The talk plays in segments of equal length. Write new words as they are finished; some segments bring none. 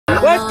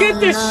Let's get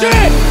this shit!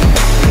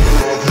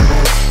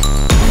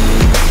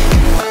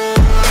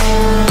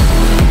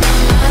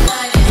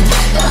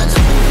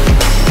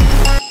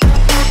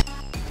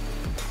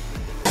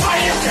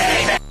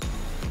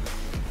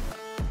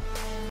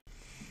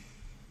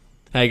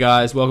 Hey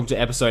guys, welcome to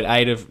episode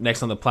 8 of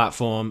Next on the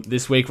Platform.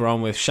 This week we're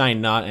on with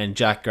Shane Nutt and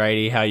Jack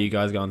Grady. How are you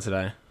guys going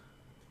today?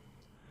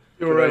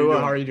 Doing really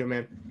well. How are you doing,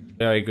 man?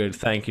 Very good.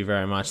 Thank you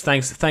very much.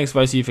 Thanks both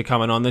of you for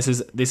coming on. This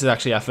is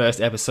actually our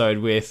first episode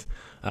with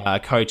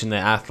a coach and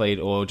their athlete,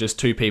 or just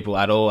two people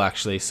at all,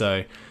 actually.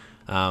 So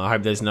I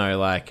hope there's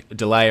no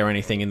delay or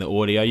anything in the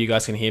audio. You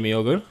guys can hear me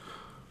all good?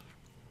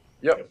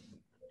 Yep.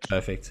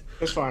 Perfect.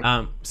 That's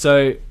fine.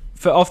 So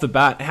for off the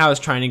bat, how is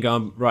training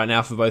going right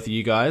now for both of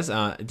you guys?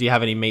 Do you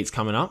have any meets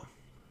coming up?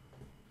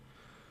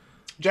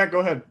 Jack, go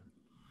ahead.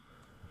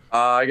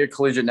 I get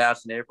collegiate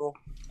nats in April.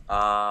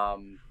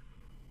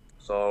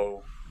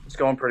 So it's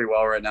going pretty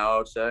well right now, I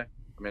would say.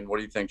 I mean, what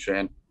do you think,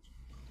 Shane?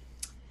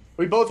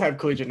 We both have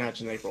collegiate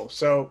nats in April.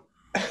 So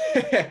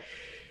I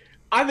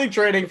think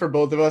training for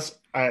both of us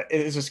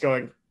is just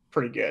going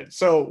pretty good.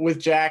 So with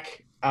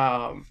Jack,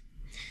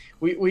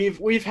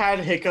 we've had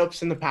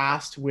hiccups in the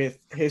past with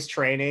his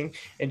training,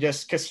 and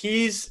just because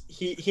he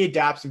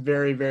adapts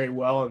very, very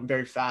well and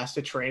very fast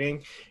to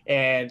training,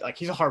 and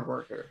he's a hard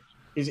worker.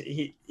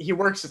 He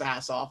works his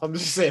ass off. I'm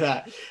just gonna say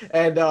that.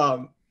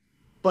 And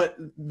but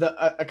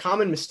a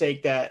common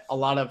mistake that a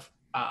lot of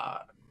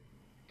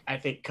I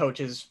think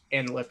coaches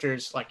and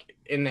lifters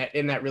in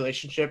that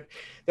relationship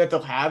that they'll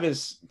have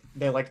is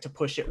they like to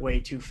push it way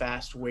too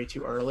fast, way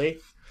too early.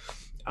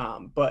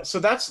 But so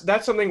that's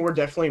something we're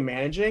definitely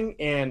managing,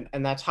 and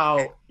that's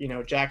how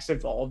Jack's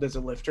evolved as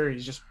a lifter.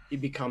 He's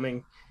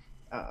becoming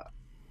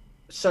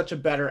such a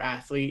better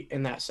athlete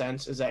in that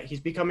sense, is that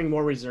he's becoming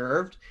more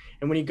reserved,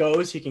 and when he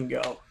goes, he can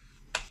go.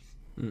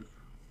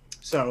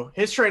 So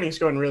his training's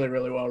going really,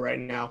 really well right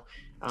now,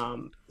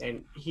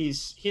 and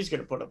he's going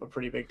to put up a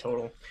pretty big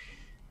total.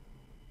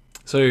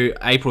 So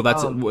April,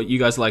 that's what you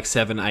guys are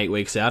 7-8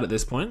 weeks out at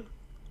this point?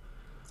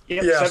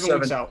 Yep, yeah, 7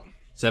 weeks out.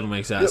 7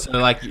 weeks out. Yep.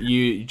 So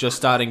you just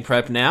starting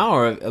prep now,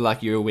 or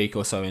you're a week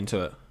or so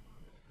into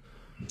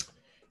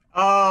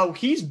it?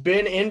 He's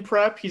been in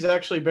prep. He's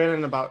actually been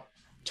in about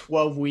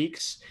 12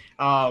 weeks.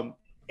 And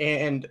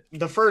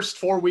the first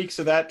 4 weeks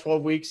of that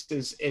 12 weeks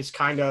is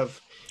kind of,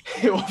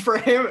 well, for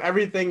him,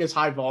 everything is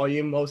high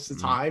volume most of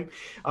the time,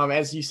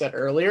 as you said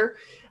earlier.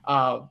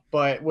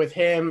 But with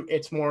him,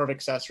 it's more of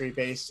accessory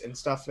based and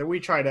stuff that we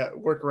try to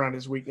work around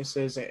his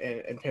weeknesses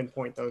and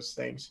pinpoint those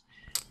things.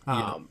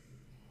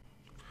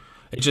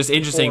 It's just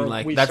interesting.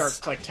 That's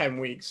start 10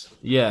 weeks.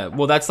 Yeah,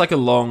 well, that's a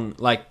long,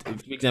 for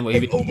example,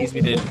 he's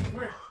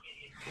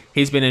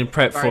been in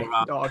prep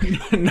for.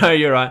 No,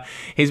 you're right.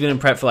 He's been in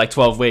prep for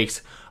 12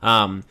 weeks.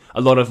 A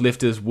lot of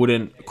lifters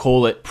wouldn't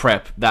call it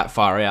prep that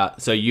far out.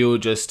 So you're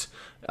just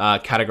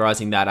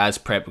categorizing that as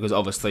prep because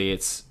obviously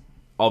it's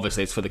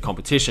for the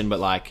competition. But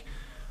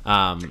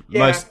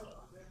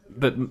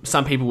but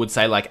some people would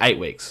say 8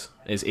 weeks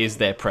is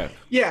their prep.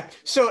 Yeah.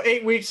 So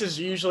 8 weeks is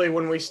usually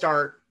when we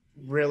start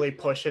really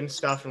pushing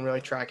stuff and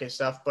really tracking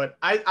stuff. But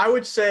I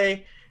would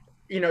say,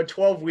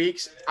 12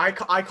 weeks, I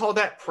call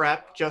that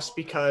prep just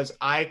because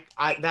I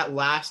that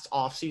last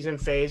off-season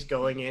phase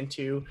going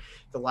into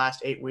the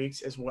last 8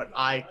 weeks is what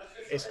I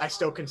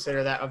still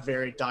consider that a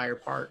very dire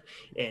part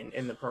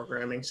in the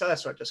programming. So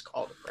that's what I just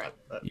call it prep.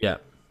 But. Yeah.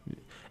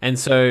 And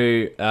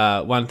so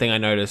one thing I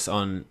noticed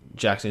on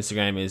Jack's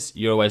Instagram is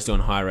you're always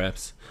doing high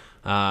reps.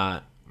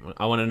 I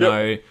want to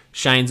know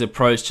Shane's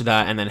approach to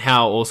that, and then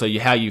how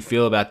you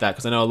feel about that,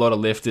 because I know a lot of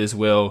lifters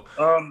will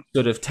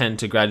sort of tend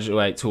to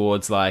graduate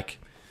towards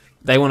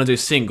they want to do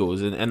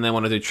singles and they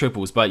want to do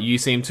triples, but you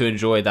seem to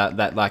enjoy that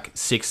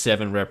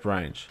 6-7 rep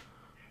range.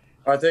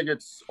 I think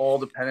it's all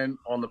dependent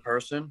on the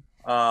person.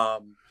 I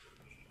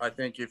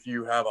think if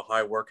you have a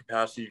high work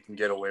capacity, you can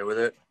get away with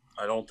it.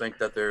 I don't think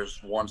that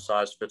there's one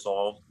size fits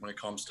all when it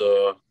comes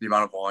to the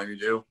amount of volume you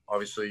do.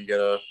 Obviously,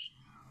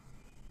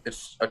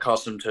 it's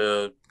accustomed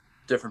to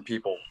different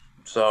people.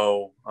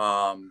 So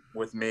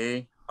with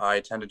me, I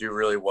tend to do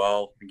really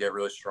well and get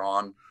really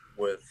strong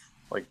with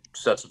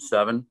sets of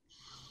 7.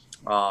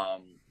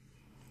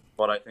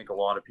 But I think a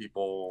lot of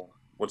people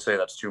would say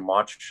that's too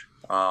much.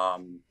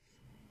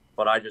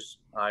 But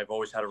I've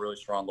always had a really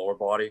strong lower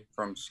body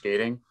from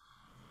skating.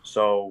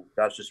 So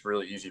that's just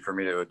really easy for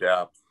me to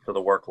adapt to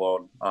the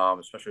workload,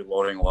 especially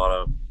loading a lot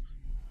of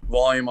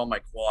volume on my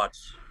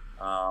quads,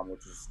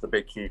 which is the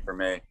big key for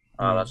me.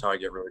 That's how I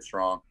get really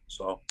strong.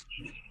 So,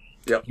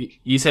 yep.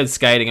 You said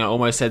skating. I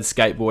almost said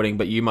skateboarding,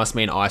 but you must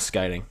mean ice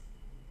skating.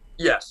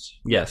 Yes.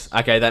 Yes.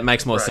 Okay, that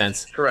makes more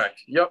sense.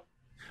 Correct. Yep.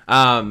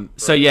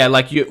 So yeah,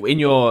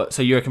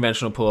 you're a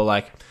conventional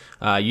puller.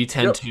 You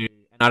tend to.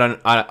 And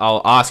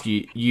I'll ask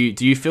you.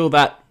 Do you feel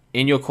that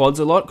in your quads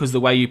a lot? Because the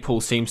way you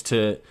pull seems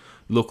to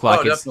look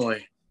like it's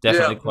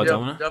definitely quad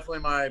dominant. Definitely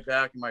my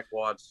back and my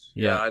quads.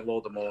 Yeah, I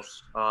load the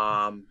most.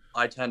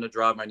 I tend to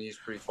drive my knees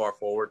pretty far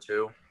forward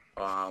too.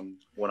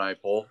 When I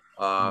pull.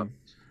 So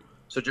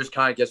it just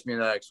kind of gets me in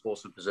that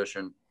explosive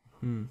position.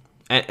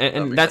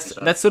 And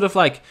that's sort of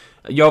like,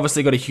 you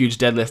obviously got a huge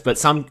deadlift, but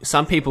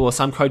some people or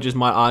some coaches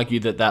might argue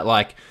that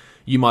like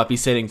you might be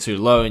setting too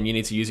low and you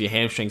need to use your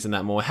hamstrings and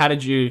that more. How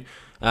did you?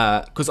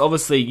 Because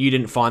obviously you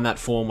didn't find that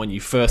form when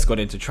you first got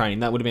into training.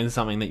 That would have been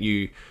something that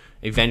you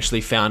eventually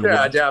found.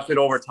 Yeah, adapted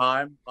over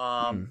time.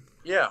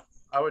 Yeah,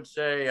 I would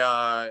say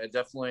it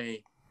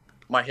definitely.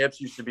 My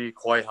hips used to be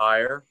quite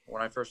higher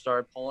when I first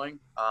started pulling.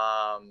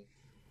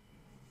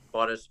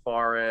 But as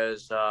far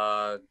as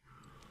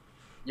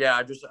yeah,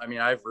 I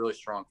have really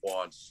strong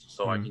quads,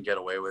 so I can get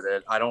away with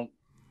it.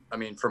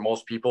 For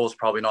most people, it's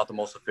probably not the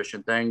most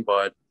efficient thing,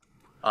 but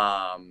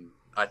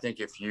I think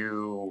if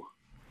you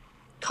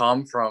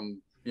come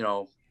from,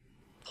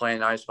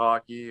 playing ice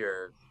hockey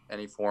or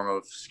any form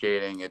of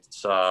skating,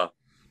 it's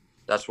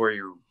that's where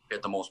you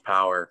get the most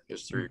power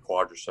is through your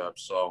quadriceps.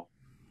 So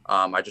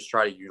I just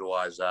try to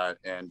utilize that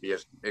and be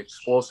as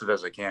explosive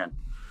as I can,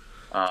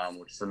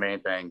 which is the main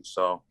thing.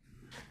 So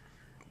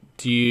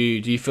do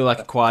you feel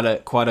like quite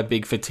a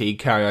big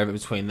fatigue carryover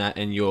between that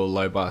and your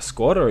low bar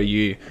squat, or are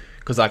you?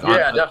 Because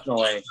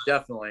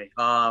definitely.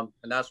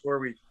 And that's where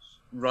we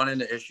run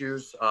into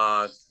issues.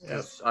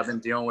 I've been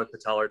dealing with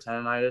patellar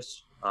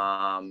tendonitis.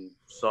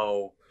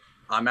 So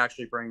I'm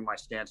actually bringing my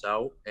stance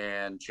out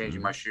and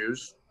changing my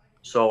shoes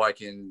so I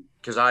can,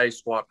 because I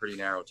squat pretty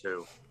narrow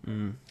too.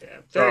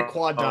 Very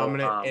quad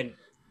dominant.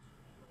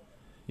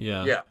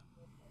 Yeah.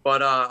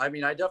 But I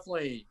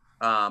definitely,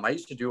 I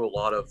used to do a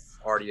lot of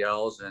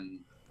RDLs, and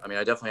I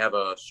definitely have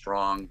a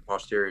strong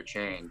posterior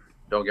chain.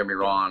 Don't get me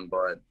wrong,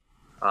 but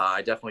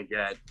I definitely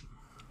get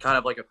kind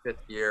of like a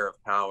fifth gear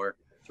of power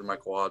through my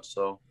quads.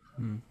 So,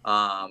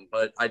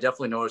 but I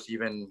definitely notice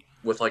even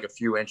with like a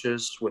few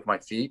inches with my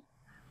feet,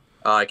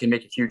 I can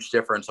make a huge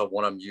difference of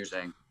what I'm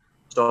using.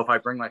 So if I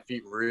bring my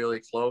feet really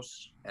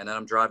close and then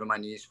I'm driving my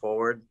knees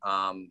forward,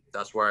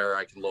 that's where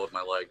I can load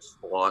my legs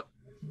a lot,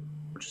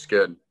 which is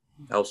good.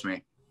 Helps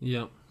me.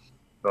 Yeah.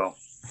 So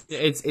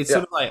it's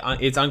sort of like,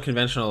 it's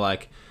unconventional.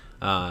 Like,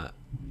 I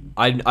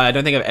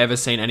don't think I've ever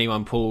seen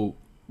anyone pull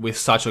with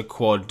such a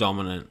quad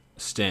dominant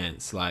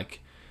stance.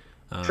 Like,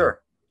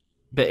 sure.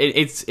 But it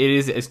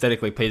is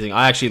aesthetically pleasing.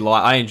 I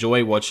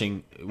enjoy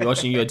watching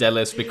your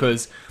deadlifts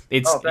because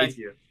it's. Thank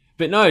you.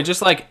 But no,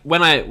 just like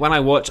when I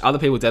watch other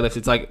people deadlift,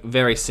 it's like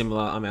very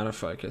similar. I'm out of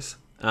focus.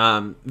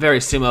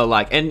 Very similar,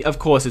 like, and of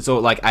course it's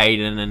all like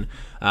Aiden and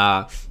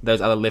those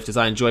other lifters.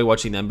 I enjoy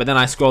watching them, but then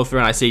I scroll through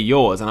and I see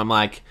yours, and I'm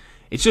like,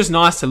 it's just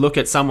nice to look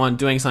at someone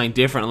doing something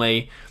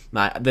differently,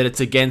 that it's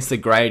against the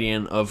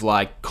gradient of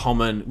like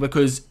common,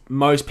 because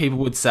most people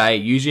would say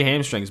use your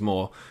hamstrings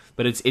more,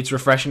 but it's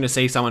refreshing to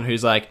see someone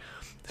who's like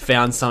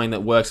found something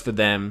that works for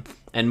them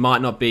and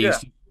might not be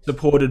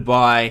supported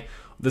by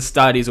the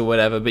studies or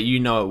whatever, but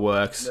it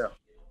works.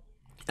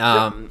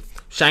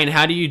 Shane,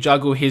 how do you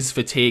juggle his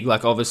fatigue?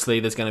 Like,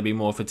 obviously there's going to be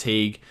more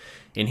fatigue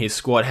in his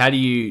squat. How do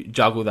you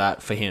juggle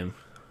that for him?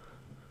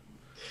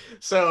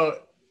 So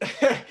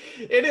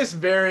it is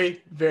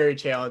very, very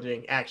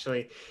challenging,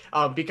 actually,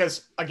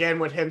 because again,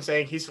 with him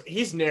saying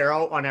he's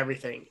narrow on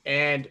everything,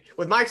 and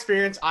with my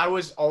experience, I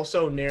was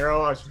also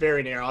narrow. I was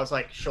very narrow. I was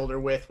like shoulder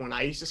width when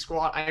I used to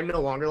squat. I am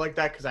no longer like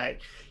that because I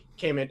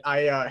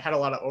had a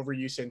lot of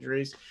overuse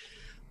injuries,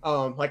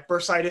 like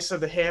bursitis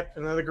of the hip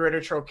and the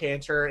greater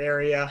trochanter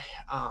area,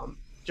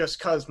 just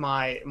because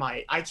my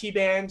IT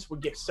bands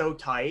would get so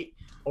tight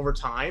over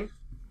time,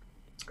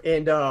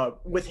 and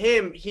with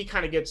him, he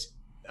kind of gets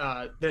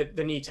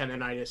the knee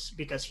tendonitis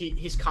because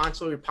he's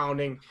constantly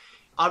pounding.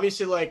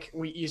 Obviously, like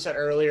you said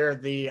earlier,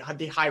 the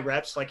high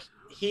reps, like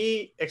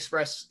he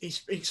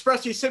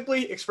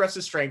simply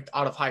expresses strength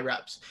out of high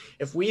reps.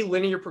 If we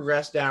linear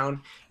progress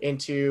down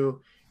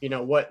into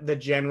what the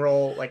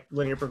general like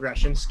linear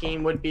progression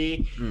scheme would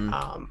be,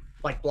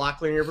 like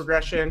block linear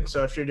progression.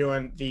 So if you're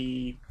doing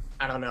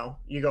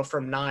you go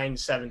from 9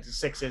 7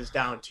 6s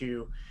down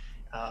to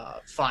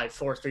 5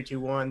 4 3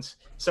 2 1s,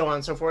 so on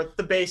and so forth.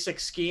 The basic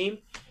scheme.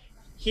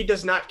 He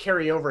does not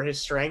carry over his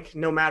strength,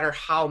 no matter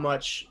how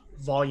much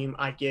volume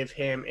I give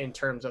him in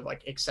terms of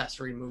like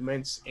accessory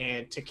movements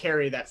and to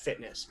carry that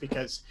fitness,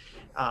 because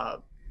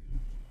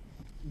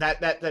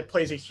that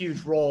plays a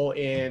huge role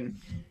in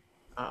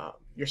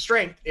your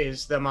strength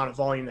is the amount of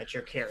volume that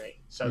you're carrying.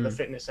 So the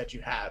fitness that you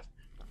have.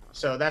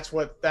 So that's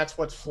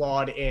what's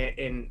flawed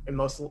in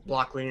most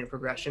block linear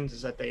progressions,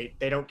 is that they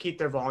don't keep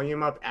their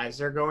volume up as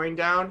they're going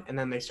down, and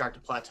then they start to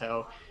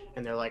plateau.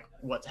 And they're like,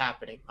 "What's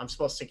happening? I'm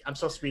supposed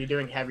to be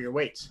doing heavier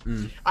weights."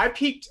 I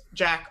peaked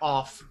Jack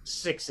off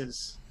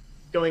 6s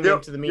going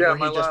into the meet where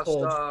he just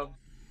pulled.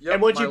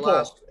 And what'd you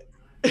pull?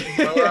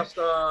 My last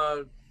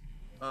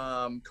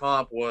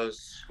comp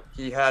was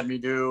he had me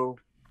do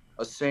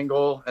a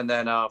single and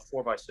then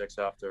 4x6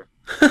 after,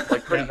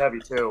 like pretty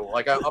heavy too,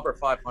 like upper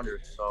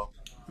 500. So,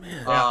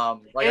 I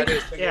did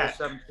a single of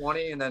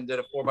 720 and then did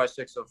a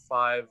 4x6 of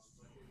 5.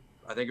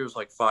 I think it was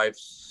like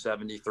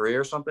 573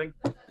 or something.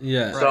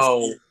 Yeah.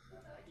 So.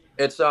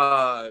 It's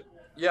I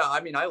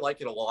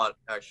like it a lot,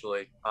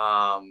 actually.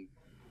 I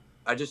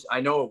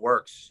know it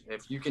works.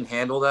 If you can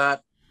handle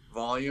that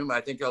volume,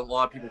 I think a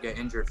lot of people get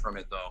injured from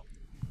it though.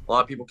 a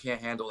lot of people can't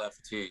handle that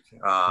fatigue.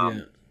 Yeah.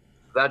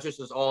 That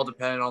just is all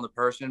dependent on the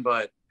person.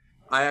 But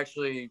I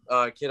actually,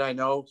 kid I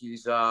know, he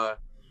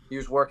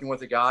was working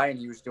with a guy and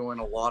he was doing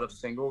a lot of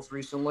singles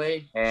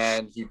recently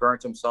and he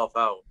burnt himself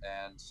out.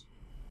 And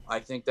I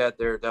think that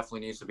there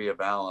definitely needs to be a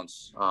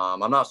balance.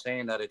 I'm not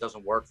saying that it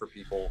doesn't work for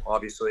people.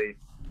 Obviously,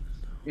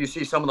 you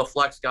see some of the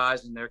flex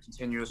guys and they're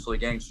continuously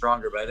getting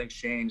stronger, but I think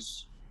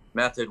Shane's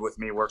method with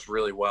me works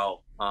really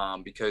well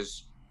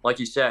because, like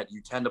you said,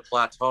 you tend to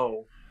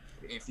plateau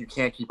if you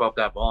can't keep up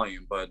that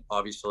volume. But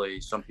obviously,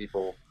 some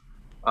people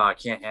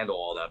can't handle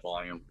all that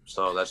volume,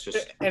 so that's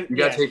just you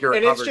got to take your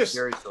recovery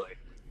seriously.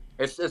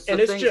 It's the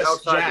things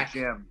outside Jack, the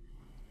gym,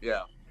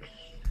 yeah.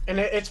 And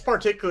it's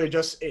particularly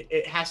just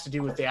it has to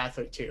do with the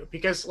athlete too,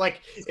 because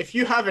like if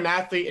you have an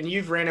athlete and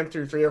you've ran them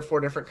through 3 or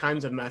 4 different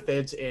kinds of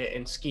methods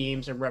and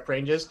schemes and rep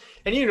ranges,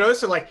 and you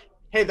notice that like,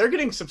 hey, they're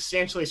getting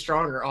substantially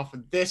stronger off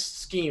of this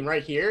scheme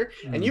right here,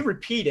 and you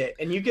repeat it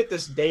and you get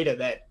this data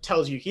that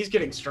tells you he's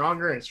getting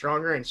stronger and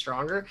stronger and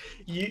stronger,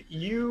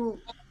 you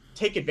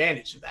take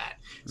advantage of that.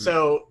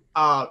 So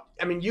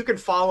I mean, you can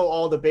follow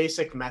all the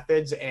basic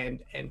methods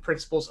and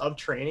principles of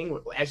training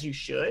as you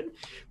should,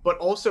 but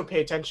also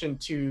pay attention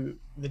to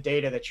the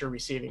data that you're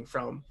receiving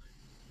from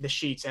the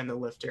sheets and the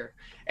lifter.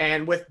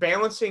 And with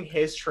balancing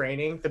his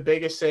training, the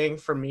biggest thing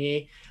for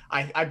me,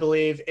 I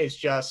believe, is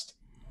just,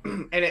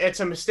 and it's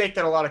a mistake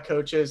that a lot of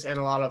coaches and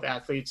a lot of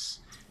athletes,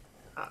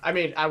 I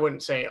mean, I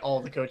wouldn't say all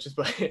the coaches,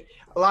 but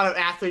a lot of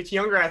athletes,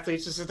 younger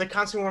athletes, is that they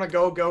constantly want to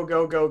go, go,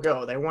 go, go,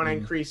 go. They want to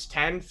increase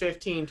 10,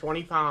 15,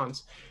 20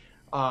 pounds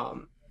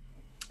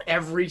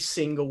every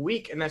single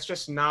week. And that's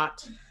just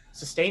not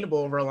sustainable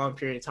over a long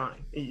period of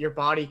time. Your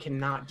body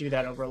cannot do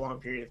that over a long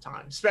period of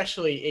time,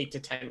 especially 8 to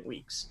 10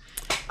 weeks.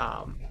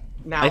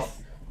 Now,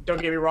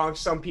 don't get me wrong,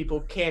 some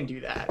people can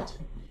do that,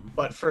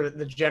 but for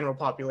the general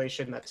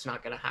population, that's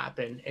not going to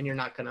happen. And you're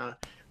not going to,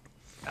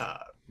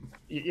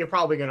 you're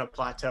probably going to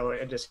plateau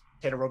and just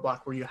hit a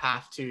roadblock where you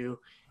have to,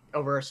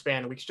 over a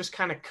span of weeks, just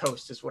kind of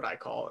coast is what I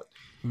call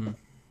it.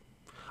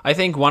 I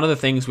think one of the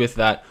things with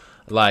that,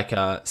 like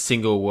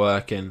single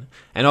work, and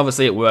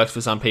obviously it works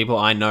for some people.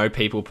 I know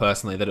people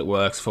personally that it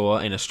works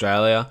for in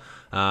Australia.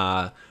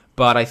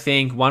 But I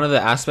think one of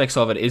the aspects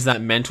of it is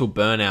that mental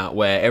burnout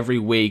where every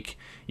week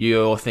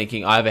you're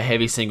thinking, I have a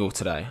heavy single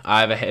today.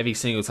 I have a heavy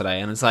single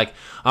today. And it's like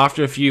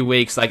after a few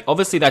weeks, like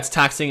obviously that's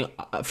taxing.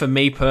 For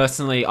me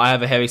personally, I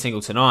have a heavy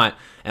single tonight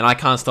and I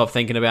can't stop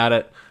thinking about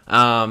it.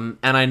 And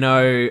I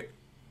know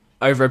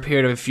over a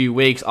period of a few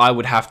weeks, I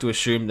would have to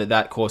assume that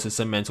that causes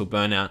some mental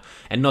burnout.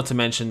 And not to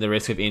mention the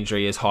risk of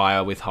injury is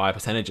higher with higher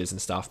percentages and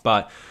stuff.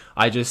 But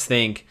I just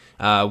think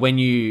when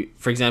you,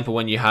 for example,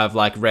 when you have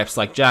like reps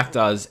like Jack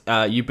does,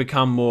 you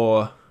become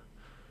more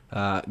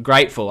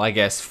grateful, I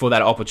guess, for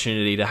that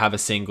opportunity to have a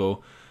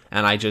single.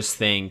 And I just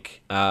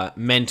think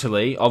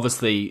mentally,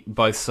 obviously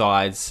both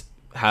sides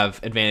have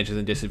advantages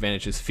and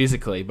disadvantages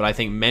physically, but I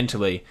think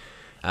mentally,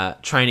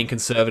 training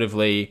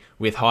conservatively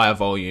with higher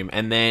volume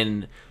and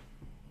then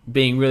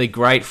being really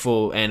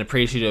grateful and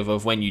appreciative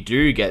of when you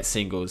do get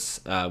singles,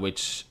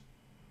 which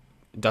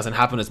doesn't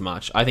happen as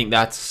much. I think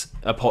that's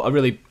a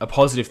really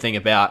positive thing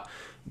about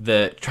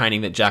the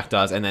training that Jack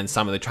does and then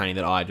some of the training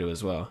that I do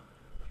as well.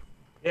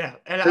 Yeah,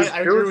 and I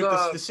agree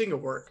with the single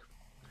work.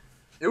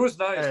 It was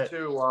nice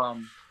too,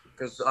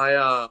 because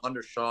I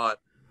undershot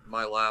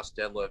my last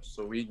deadlift,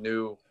 so we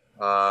knew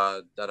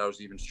that I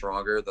was even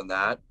stronger than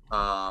that.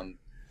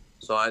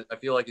 So I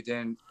feel like it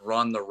didn't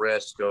run the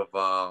risk of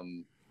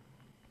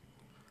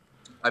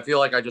I feel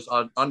like I just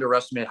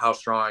underestimated how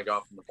strong I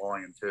got from the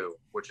volume too,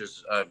 which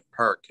is a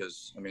perk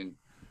because, I mean,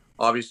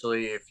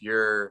 obviously if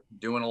you're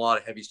doing a lot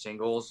of heavy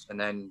singles and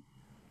then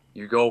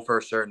you go for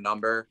a certain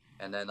number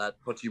and then that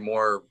puts you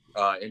more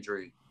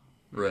injury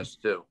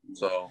risk too.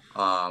 So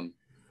I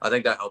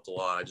think that helped a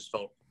lot. I just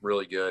felt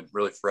really good,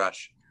 really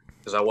fresh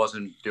because I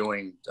wasn't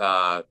doing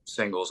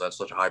singles at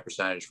such a high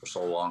percentage for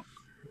so long.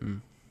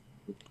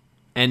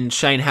 And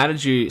Shane, how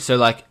did you, so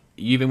like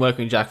you've been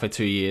working with Jack for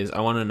 2 years.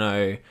 I want to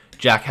know,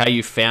 Jack, how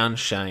you found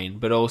Shane,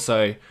 but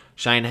also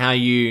Shane, how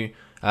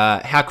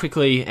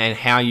quickly and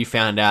how you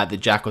found out that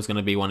Jack was going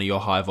to be one of your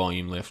high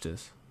volume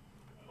lifters.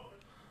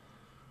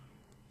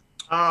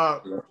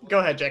 Go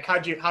ahead, Jack.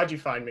 How'd you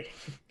find me?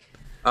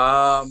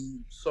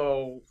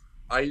 So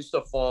I used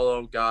to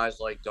follow guys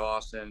like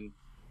Dawson,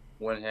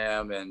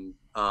 Winham, and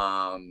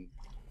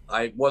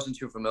I wasn't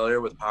too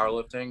familiar with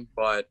powerlifting,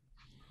 but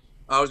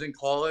I was in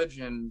college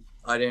and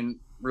I didn't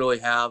really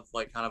have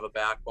like kind of a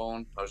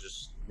backbone. I was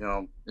just,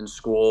 in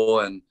school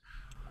and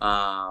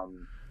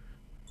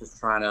just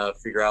trying to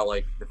figure out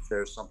like if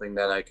there's something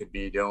that I could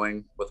be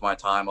doing with my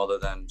time other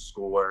than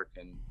schoolwork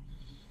and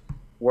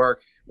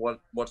work,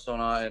 what's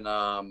going on.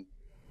 And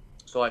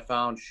so I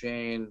found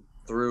Shane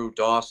through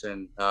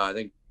Dawson. I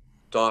think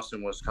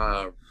Dawson was kind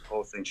of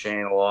posting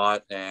Shane a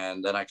lot,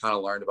 and then I kind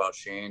of learned about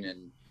Shane,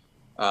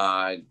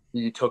 and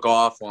he took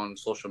off on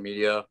social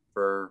media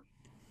for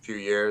a few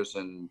years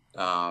and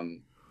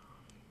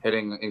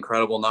hitting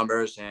incredible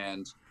numbers,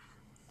 and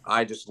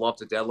I just loved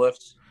to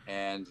deadlift,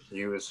 and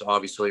he was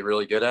obviously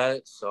really good at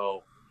it.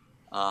 So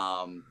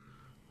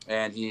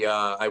and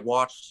I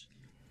watched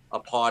a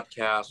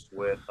podcast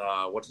with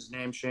what's his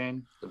name,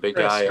 Shane, the big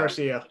Chris guy.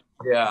 Garcia.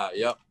 Yeah,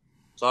 yep.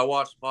 So I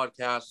watched the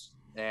podcast,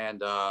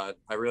 and I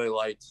really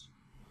liked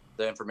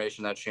the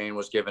information that Shane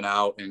was giving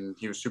out, and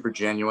he was super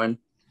genuine.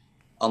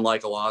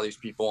 Unlike a lot of these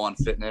people on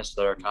fitness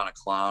that are kind of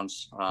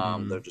clowns,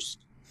 they're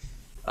just.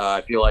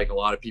 I feel like a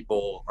lot of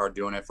people are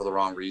doing it for the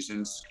wrong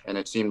reasons, and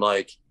it seemed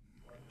like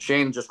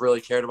Shane just really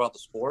cared about the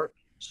sport.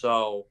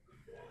 So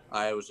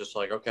I was just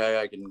like, okay,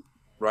 I can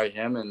write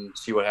him and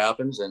see what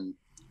happens, and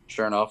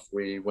sure enough,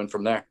 we went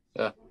from there.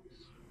 Yeah.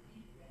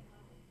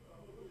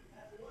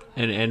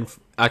 And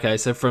okay,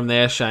 so from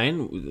there,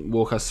 Shane,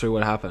 walk us through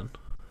what happened.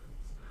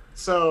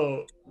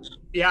 So,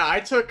 yeah,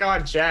 I took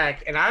on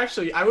Jack, and I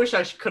wish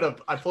I could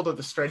have. I pulled up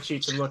the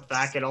spreadsheets and looked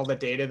back at all the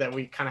data that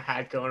we kind of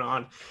had going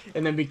on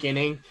in the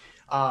beginning,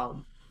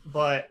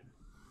 but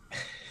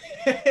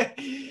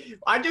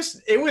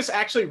it was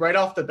actually right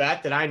off the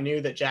bat that I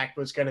knew that Jack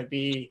was going to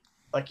be,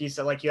 like you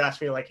said, like you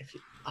asked me, like if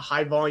a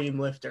high volume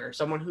lifter,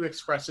 someone who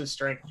expresses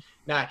strength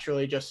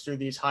naturally just through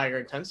these higher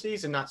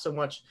intensities and not so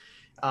much,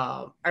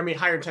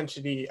 higher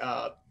intensity,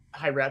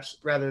 high reps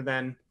rather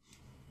than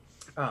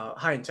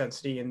high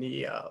intensity in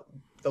the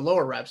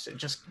lower reps. It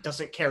just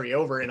doesn't carry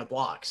over in a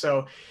block.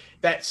 So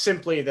that's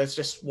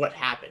just what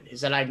happened, is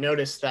that I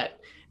noticed that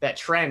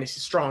trend is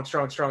strong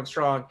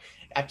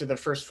after the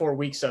first 4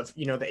 weeks of,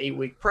 the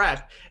 8-week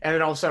prep. And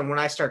then all of a sudden when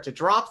I start to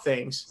drop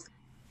things,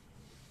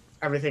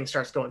 everything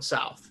starts going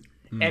south.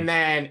 And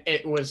then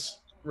it was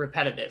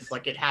repetitive.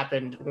 Like it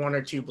happened 1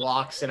 or 2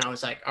 blocks, and I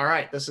was like, all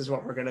right, this is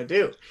what we're going to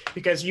do,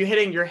 because you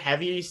hitting your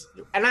heavies.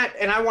 And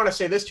I want to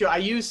say this too. I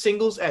use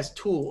singles as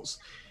tools.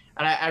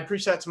 And I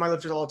preach that to my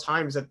lifters all the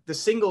time, is that the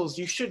singles,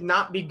 you should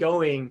not be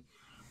going,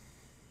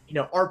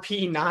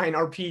 RP 9,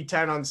 RP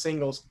 10 on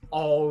singles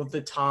all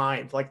the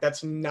time. Like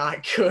that's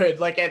not good.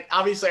 Like, and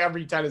obviously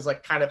RP 10 is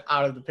like kind of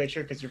out of the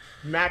picture because you're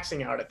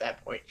maxing out at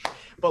that point.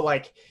 But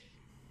like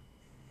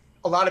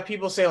a lot of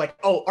people say like,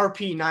 oh,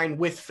 RP 9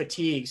 with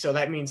fatigue, so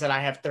that means that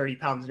I have 30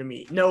 pounds of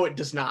meat. No, it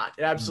does not.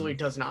 It absolutely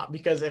does not.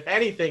 Because if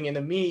anything, in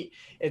the meat,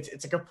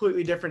 it's a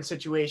completely different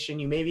situation.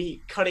 You may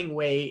be cutting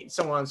weight,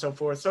 so on and so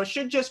forth. So it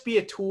should just be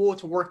a tool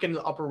to work in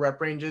the upper rep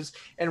ranges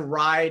and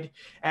ride,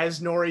 as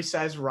Nori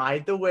says,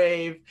 ride the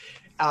wave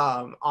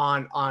on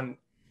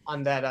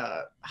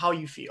that how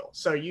you feel.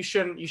 So you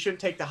shouldn't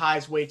take the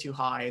highs way too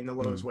high and the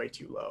lows way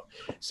too low.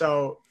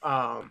 So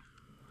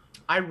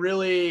I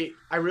really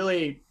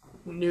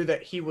knew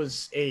that he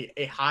was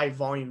a high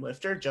volume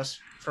lifter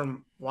just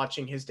from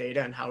watching his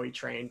data and how he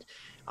trained.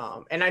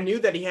 And I knew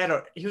that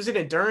he was an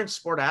endurance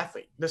sport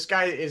athlete. This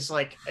guy is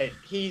like,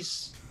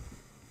 he's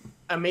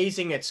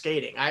amazing at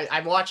skating.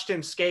 I watched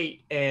him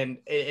skate, and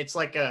it's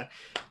like a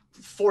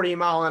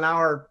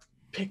 40-mile-an-hour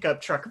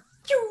pickup truck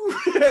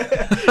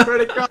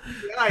right across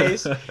the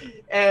ice.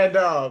 And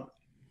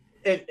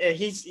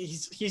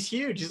he's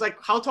huge. He's like,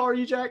 how tall are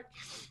you, Jack?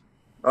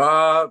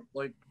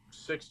 Like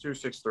 6'2",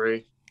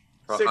 6'3".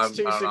 6'2", I don't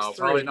know, 6'3".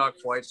 probably not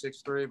quite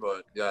 6'3",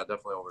 but yeah,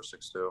 definitely over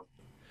 6'2".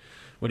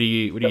 What do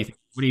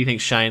you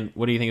think, Shane?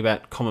 What do you think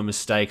about common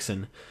mistakes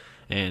and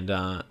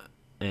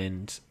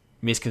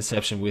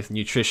misconception with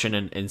nutrition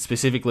and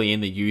specifically in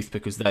the youth,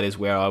 because that is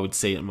where I would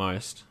see it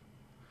most?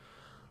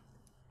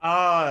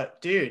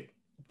 Dude,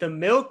 the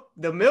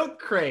milk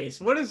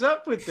craze. What is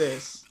up with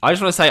this? I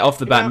just want to say off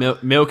the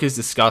bat, milk is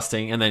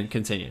disgusting, and then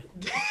continue.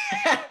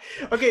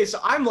 Okay,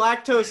 so I'm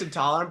lactose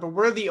intolerant, but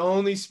we're the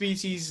only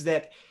species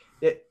that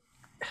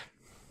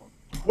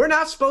we're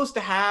not supposed to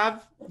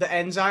have the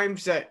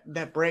enzymes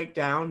that break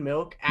down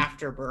milk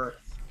after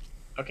birth.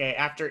 Okay,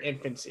 after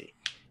infancy.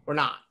 We're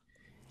not.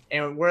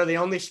 And we're the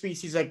only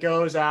species that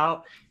goes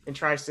out and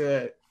tries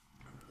to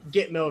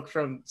get milk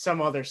from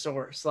some other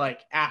source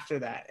like after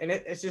that. And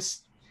it's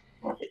just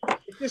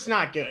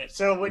not good.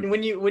 So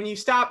when you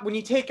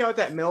take out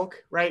that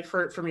milk, right,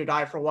 from your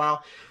diet for a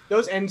while,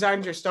 those enzymes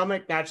in your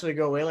stomach naturally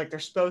go away like they're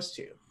supposed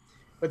to.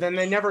 But then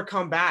they never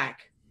come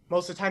back.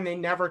 Most of the time they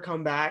never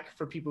come back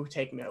for people who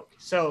take milk.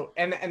 So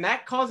and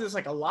that causes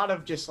like a lot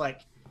of just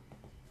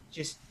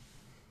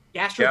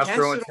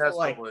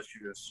gastrointestinal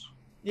issues.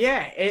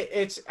 Yeah,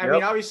 it's I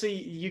mean, obviously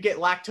you get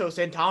lactose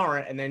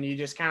intolerant and then you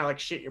just kind of like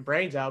shit your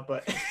brains out,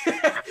 but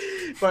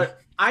but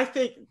I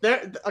think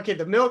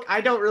the milk, I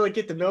don't really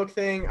get the milk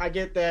thing. I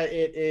get that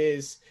it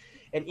is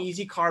an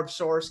easy carb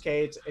source,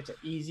 okay? It's an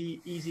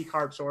easy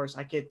carb source.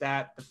 I get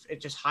that.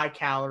 It's just high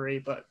calorie,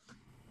 but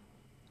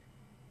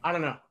I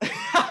don't know.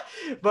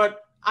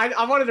 But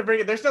I wanted to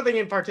bring it. There's nothing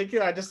in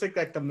particular. I just think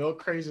like the milk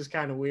craze is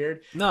kind of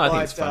weird. No, I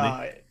think it's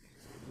funny.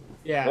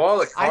 Yeah. Well,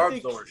 the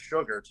carbs though are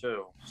sugar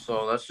too,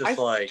 so that's just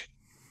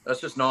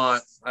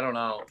not. I don't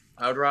know.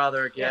 I would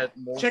rather get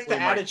check the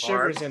added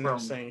sugars in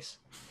those things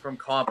from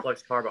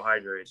complex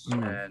carbohydrates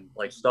and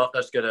like stuff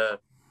that's gonna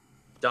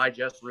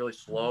digest really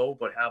slow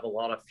but have a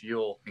lot of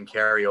fuel and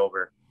carry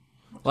over.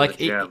 Like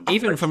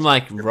even from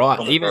like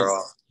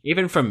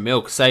even from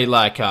milk, say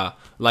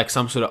like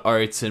some sort of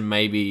oats and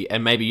maybe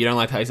you don't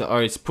like the taste of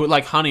oats, put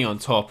like honey on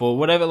top or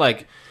whatever.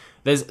 Like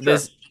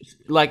there's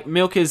like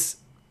milk is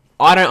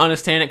I don't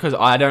understand it because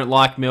I don't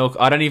like milk.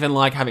 I don't even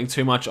like having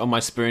too much on my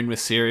spoon with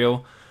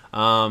cereal.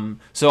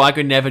 So I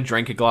could never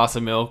drink a glass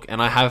of milk,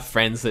 and I have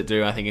friends that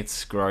do. I think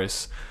it's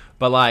gross.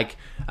 But like,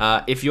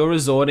 if you're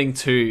resorting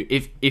to,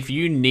 if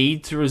you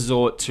need to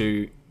resort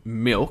to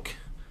milk,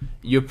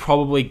 you're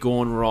probably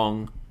gone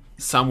wrong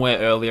somewhere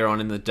earlier on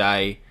in the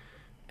day,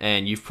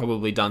 and you've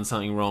probably done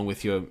something wrong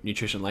with your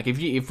nutrition. Like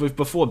if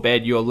before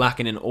bed you're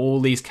lacking in all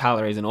these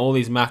calories and all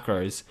these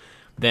macros,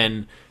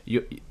 then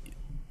you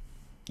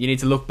need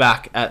to look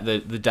back at the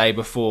day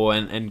before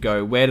and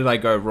go, where did I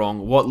go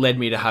wrong? What led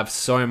me to have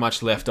so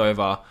much left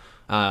over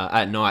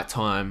at night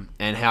time,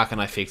 and how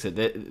can I fix it?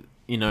 That,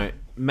 you know,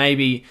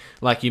 maybe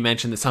like you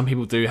mentioned that some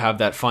people do have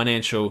that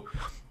financial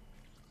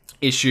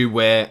issue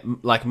where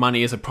like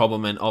money is a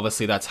problem, and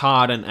obviously that's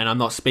hard, and I'm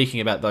not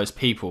speaking about those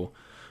people,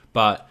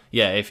 but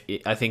yeah,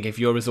 I think if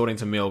you're resorting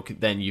to milk,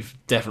 then you've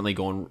definitely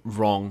gone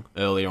wrong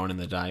earlier on in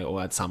the day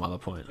or at some other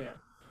point. Yeah.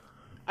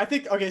 I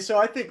think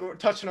we're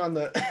touching on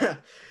the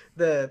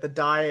the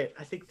diet.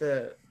 I think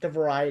the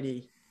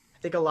variety. I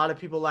think a lot of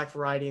people lack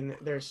variety, and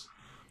there's,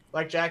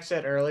 like Jack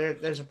said earlier,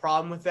 there's a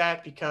problem with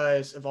that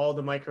because of all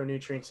the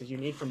micronutrients that you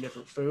need from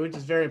different foods.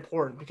 It's very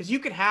important because you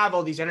could have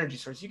all these energy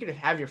sources. You could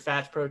have your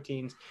fats,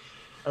 proteins,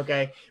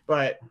 okay,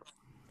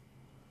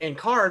 and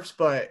carbs,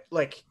 but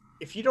like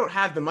if you don't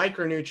have the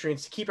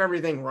micronutrients to keep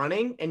everything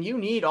running, and you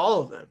need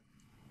all of them.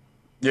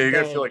 Yeah, you're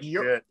gonna feel like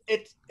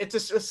shit. It's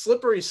a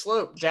slippery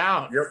slope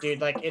down,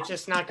 dude. Like it's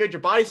just not good. Your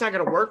body's not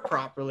gonna work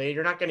properly.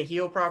 You're not gonna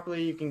heal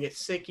properly. You can get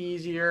sick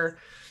easier.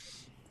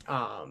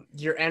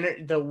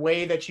 The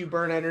way that you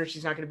burn energy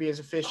is not going to be as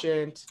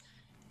efficient.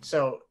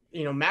 So,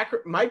 you know,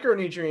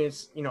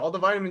 micronutrients, you know, all the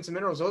vitamins and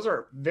minerals, those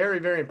are very,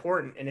 very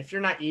important. And if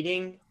you're not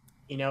eating,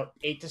 you know,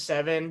 8 to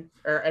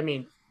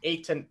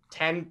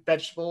 10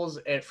 vegetables,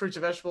 fruits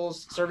and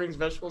vegetables, servings of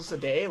vegetables a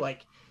day,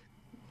 like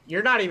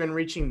you're not even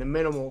reaching the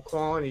minimal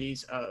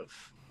quantities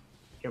of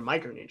your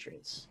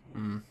micronutrients.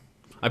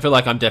 I feel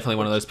like I'm definitely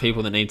one of those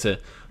people that need to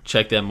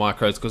check their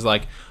macros, because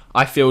like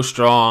I feel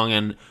strong,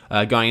 and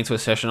going into a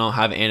session I'll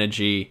have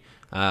energy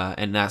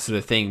and that sort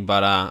of thing,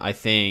 but I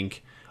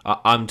think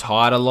I'm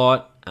tired a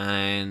lot,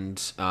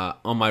 and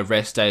on my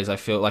rest days I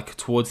feel like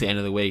towards the end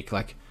of the week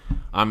like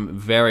I'm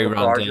very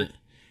run down.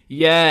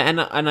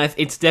 Yeah, and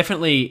it's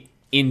definitely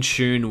in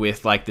tune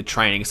with like the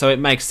training, so it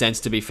makes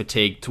sense to be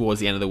fatigued towards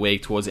the end of the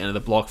week, towards the end of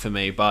the block for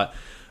me, but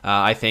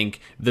I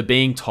think the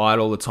being tired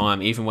all the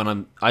time, even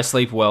when I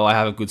sleep well, I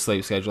have a good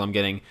sleep schedule. I'm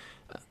getting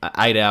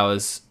 8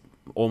 hours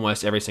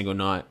almost every single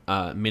night,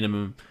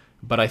 minimum.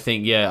 But I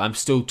think, yeah, I'm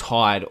still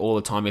tired all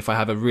the time. If I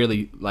have a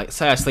really, like,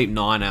 say I sleep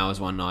 9 hours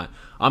one night,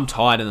 I'm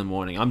tired in the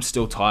morning. I'm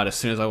still tired as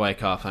soon as I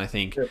wake up. And I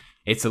think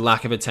it's a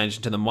lack of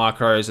attention to the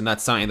micros. And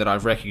that's something that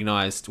I've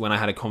recognized when I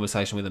had a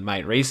conversation with a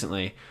mate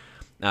recently.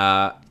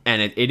 And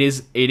it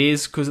is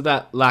because of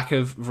that lack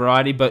of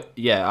variety. But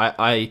yeah,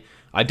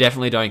 I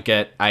definitely don't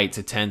get 8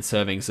 to 10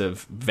 servings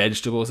of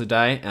vegetables a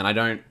day, and I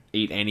don't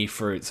eat any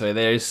fruit. So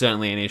there is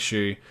certainly an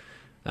issue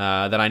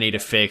that I need to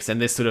fix,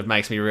 and this sort of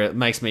makes me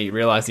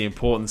realize the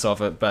importance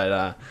of it.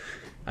 But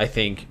I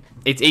think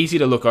it's easy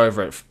to look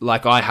over it,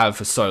 like I have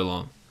for so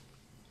long.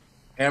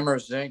 Hammer,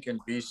 zinc, and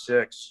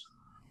B6.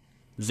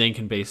 Zinc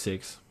and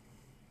B6.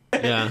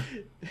 Yeah.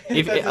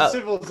 That's as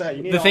simple as that.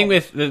 You need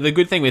The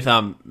good thing with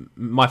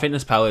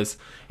MyFitnessPal is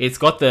it's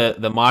got the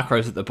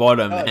macros at the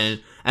bottom,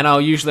 and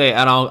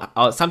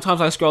I'll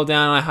sometimes I scroll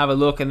down and I have a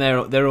look, and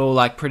they're all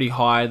like pretty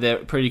high. They're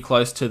pretty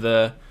close to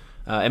the.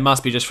 It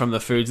must be just from the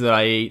foods that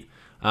I eat.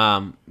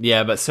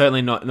 Yeah, but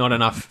certainly not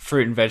enough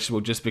fruit and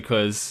vegetable, just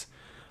because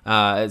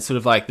it's sort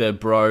of like the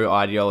bro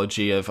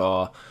ideology of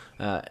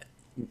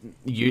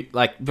you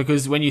like,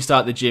 because when you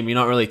start the gym, you're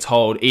not really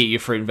told eat your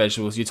fruit and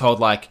vegetables. You're told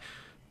like.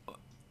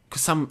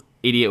 Because some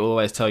idiot will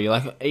always tell you,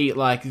 like, eat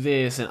like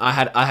this. And I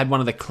had one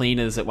of the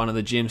cleaners at one of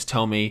the gyms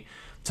tell me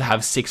to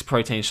have 6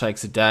 protein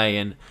shakes a day,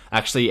 and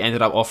actually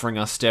ended up offering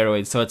us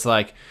steroids. So it's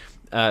like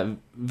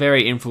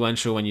very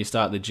influential when you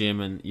start the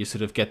gym, and you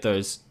sort of get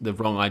the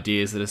wrong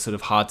ideas that are sort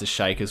of hard to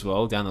shake as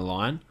well down the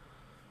line.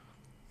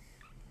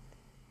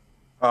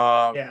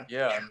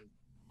 Yeah.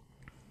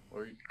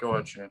 Go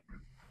ahead, Shane.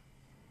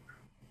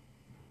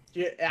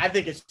 Yeah, I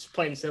think it's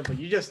plain and simple.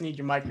 You just need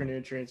your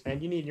micronutrients,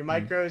 man. You need your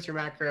micros, your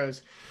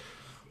macros,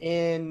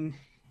 and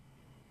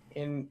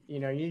you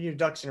know, you need your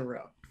ducks in a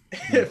row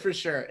for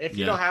sure. If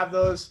you don't have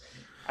those,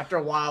 after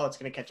a while, it's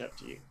going to catch up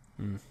to you.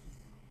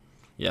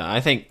 Yeah, I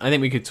think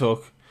we could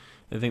talk.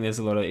 I think there's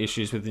a lot of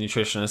issues with the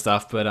nutrition and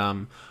stuff, but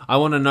I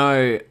want to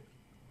know,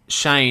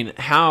 Shane,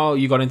 how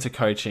you got into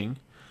coaching,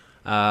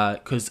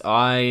 because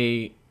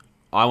I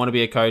want to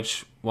be a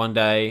coach one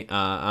day.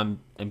 I'm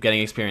getting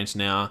experience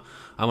now.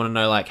 I want to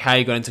know like how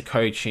you got into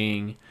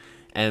coaching,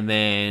 and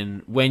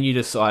then when you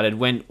decided,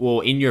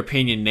 in your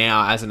opinion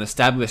now as an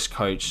established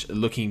coach,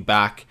 looking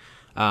back,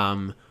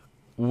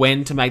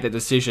 when to make that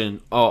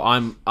decision. Oh,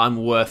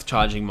 I'm worth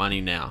charging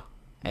money now,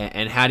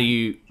 and how do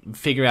you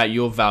figure out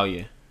your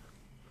value?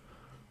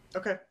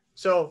 Okay,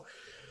 so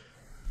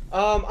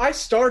I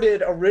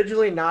started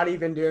originally not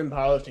even doing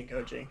powerlifting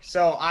coaching.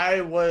 So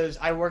I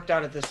worked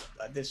out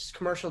at this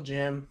commercial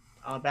gym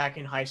back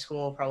in high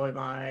school,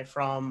 probably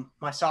from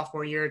my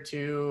sophomore year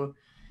to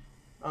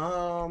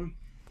um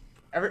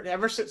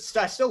ever since.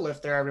 I still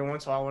lift there every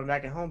once in a while when I'm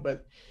back at home,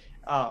 but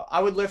I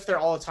would lift there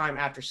all the time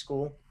after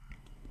school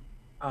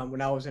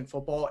when I was in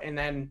football. And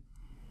then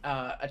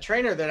a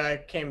trainer that I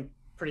became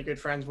pretty good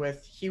friends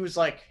with, he was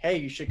like, "Hey,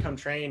 you should come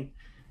train.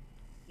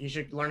 You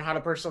should learn how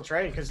to personal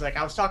train," because like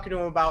I was talking to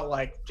him about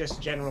like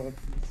just general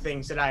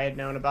things that I had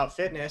known about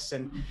fitness,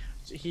 and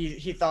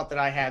he thought that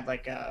I had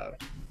like a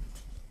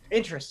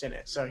interest in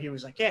it. So he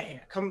was like, "Yeah,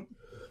 come,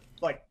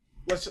 like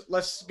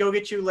let's go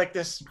get you like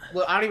this."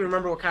 Well, I don't even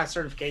remember what kind of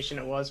certification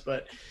it was,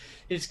 but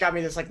he just got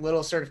me this like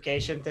little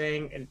certification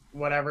thing, and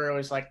whatever, it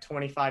was like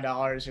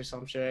 $25 or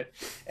some shit,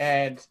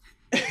 and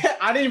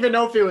I didn't even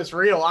know if it was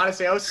real.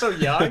 Honestly, I was so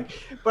young,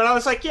 but I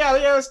was like, yeah,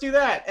 let's do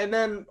that. And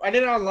then I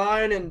did it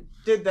online and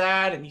did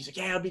that. And he's like,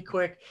 yeah, it'll be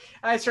quick.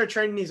 And I started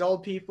training these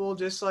old people,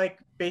 just like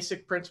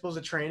basic principles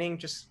of training,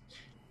 just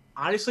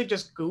honestly,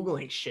 just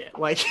Googling shit.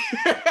 Like,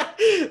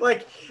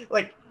 like,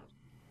 like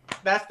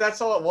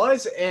that's all it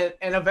was. And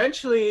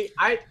eventually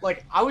I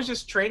was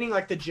just training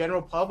like the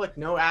general public,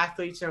 no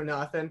athletes, no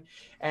nothing.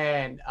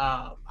 And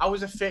I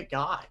was a fit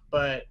guy,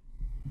 but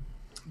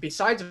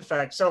besides the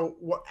fact, so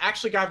what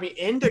actually got me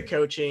into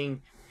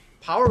coaching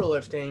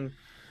powerlifting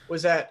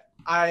was that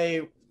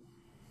I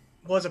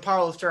was a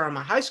powerlifter on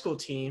my high school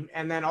team,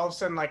 and then all of a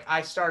sudden, like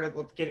I started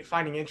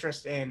finding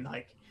interest in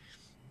like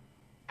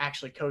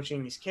actually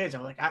coaching these kids. I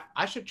was like,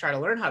 I should try to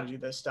learn how to do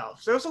this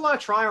stuff. So it was a lot of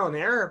trial and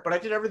error, but I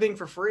did everything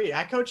for free.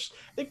 I coached,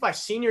 I think my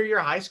senior year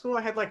of high school,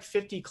 I had like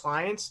 50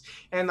 clients,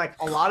 and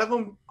like a lot of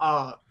them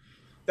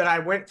that I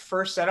went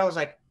first set, I was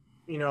like,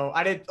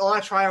 I did a lot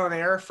of trial and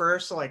error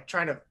first, so like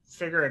trying to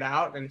figure it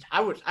out. And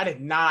I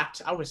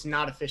was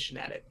not efficient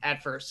at it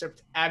at first.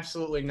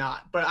 Absolutely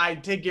not. But I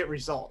did get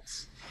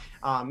results.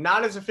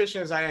 Not as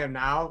efficient as I am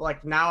now.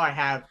 Like now I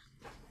have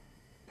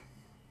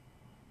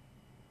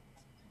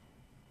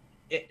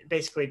it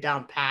basically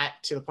down pat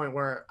to the point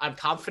where I'm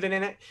confident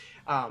in it.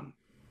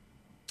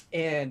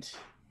 And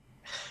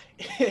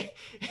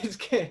it's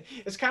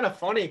kind of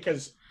funny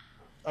because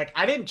like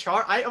I didn't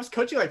charge. I was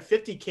coaching like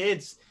 50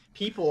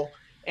 people,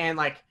 and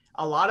like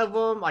a lot of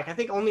them, like I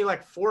think only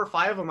like 4 or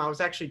 5 of them I was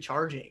actually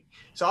charging.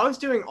 So I was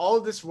doing all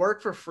of this work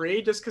for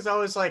free just because I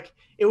was like,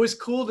 it was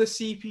cool to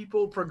see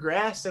people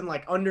progress and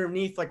like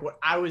underneath like what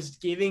I was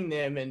giving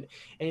them, and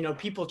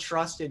people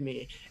trusted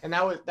me, and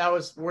that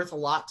was worth a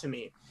lot to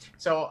me.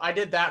 So I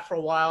did that for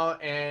a while,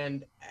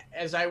 and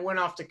as I went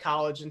off to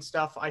college and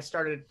stuff, I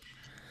started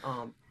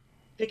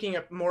picking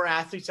up more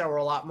athletes that were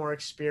a lot more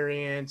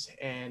experienced,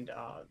 and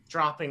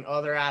dropping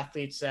other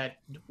athletes that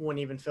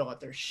wouldn't even fill out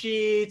their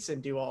sheets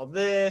and do all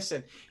this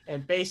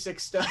and basic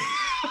stuff.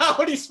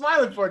 What are you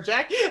smiling for,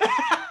 Jack?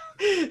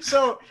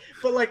 So,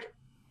 but like,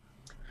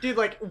 dude,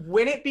 like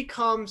when it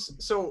becomes,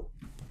 so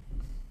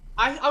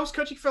I was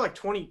coaching for like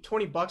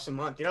 $20 a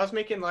month. I was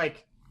making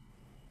like,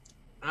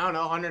 I don't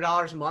know,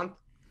 $100 a month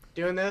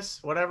doing this,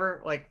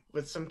 whatever, like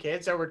with some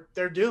kids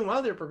they're doing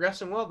well, they're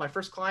progressing well. My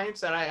first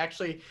clients that I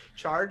actually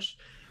charged,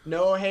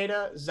 Noah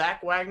Hayda,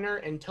 Zach Wagner,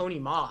 and Tony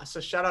Moss.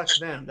 So shout out to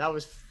them. That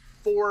was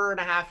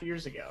 4.5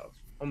 years ago,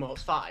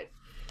 almost 5,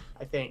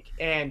 I think.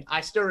 And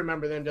I still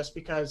remember them just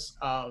because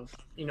of,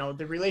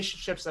 the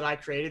relationships that I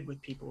created with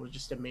people were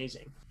just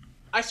amazing.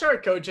 I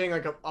started coaching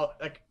like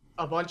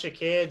a bunch of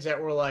kids that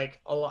were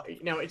like a lot,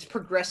 it's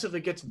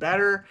progressively gets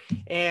better.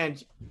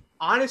 And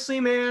honestly,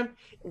 man,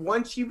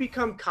 once you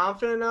become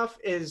confident enough,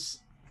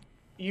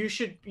 you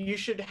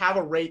should have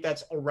a rate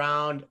that's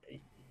around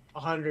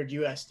 100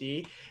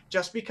 USD,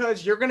 just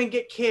because you're going to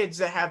get kids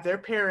that have their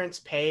parents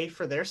pay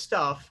for their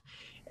stuff,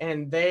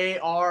 and they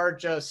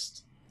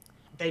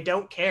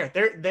don't care.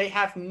 They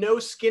have no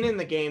skin in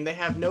the game. They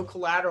have no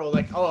collateral.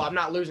 Like, oh, I'm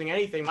not losing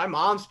anything. My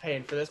mom's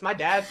paying for this. My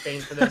dad's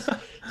paying for this.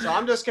 So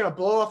I'm just going to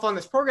blow off on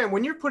this program.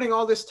 When you're putting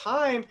all this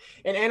time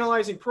and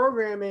analyzing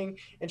programming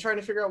and trying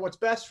to figure out what's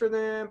best for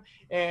them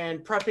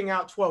and prepping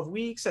out 12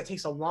 weeks, that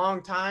takes a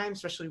long time,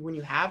 especially when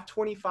you have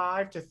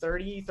 25 to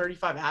 30,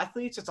 35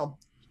 athletes. It's a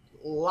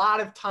lot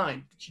of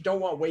time that you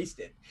don't want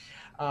wasted.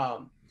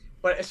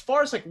 But as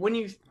far as like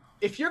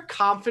if you're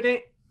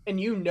confident and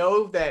you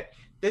know that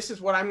this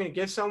is what I'm going to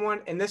give someone,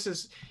 and this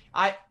is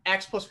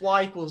X plus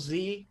Y equals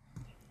Z.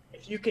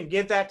 If you can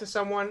give that to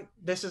someone,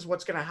 this is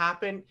what's going to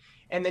happen.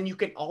 And then you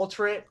can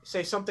alter it.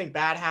 Say something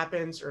bad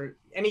happens or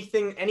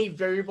anything, any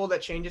variable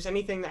that changes,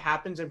 anything that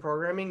happens in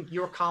programming,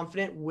 you're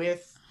confident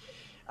with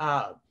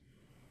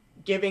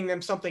giving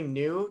them something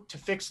new to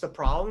fix the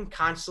problem,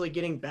 constantly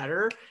getting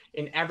better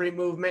in every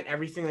movement,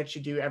 everything that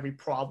you do, every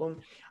problem.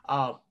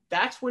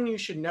 That's when you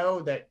should know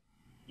that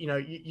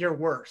you're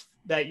worth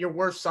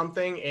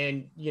something,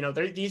 and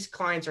these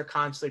clients are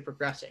constantly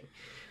progressing.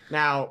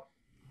 Now,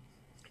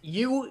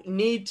 you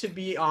need to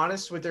be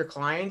honest with your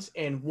clients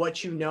and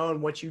what you know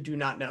and what you do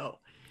not know,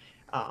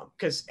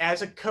 because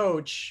as a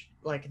coach,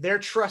 like they're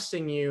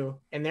trusting you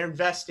and they're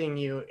investing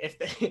you.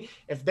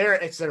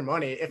 It's their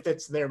money, if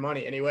it's their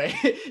money anyway,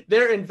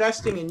 they're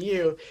investing in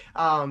you,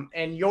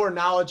 and your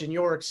knowledge and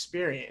your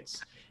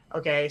experience.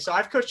 Okay. So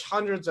I've coached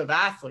hundreds of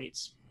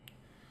athletes,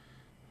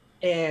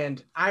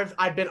 and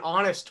I've been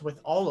honest with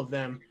all of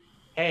them.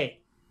 Hey,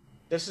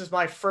 this is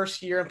my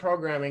first year in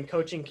programming,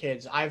 coaching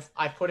kids.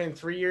 I put in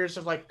 3 years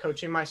of like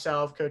coaching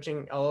myself,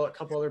 coaching a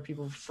couple other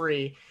people for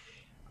free.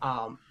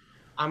 I'm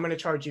going to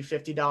charge you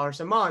 $50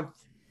 a month.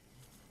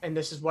 And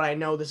this is what I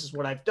know. This is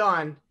what I've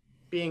done,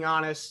 being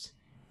honest,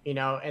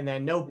 and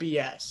then no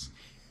BS.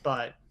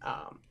 But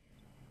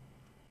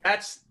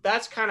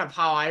that's kind of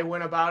how I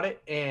went about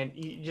it. And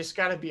you just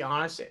got to be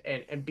honest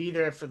and be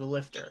there for the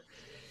lifter.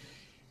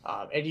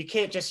 And you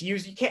can't just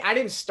I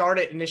didn't start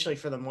it initially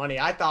for the money.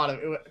 I thought of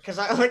it because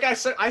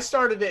I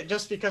started it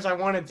just because I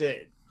wanted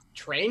to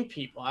train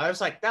people. I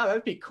was like, no,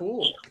 that'd be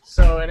cool.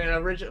 So, and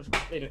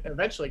it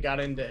eventually got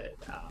into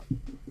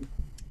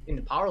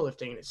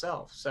powerlifting in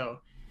itself. So,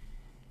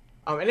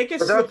 and it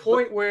gets to the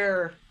point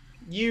where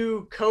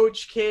you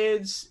coach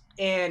kids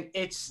and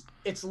it's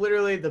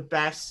literally the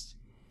best.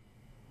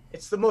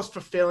 It's the most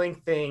fulfilling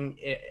thing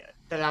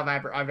that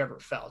I've ever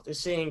felt, is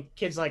seeing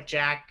kids like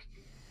Jack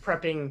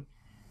prepping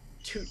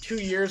 2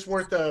 years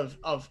worth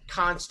of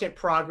constant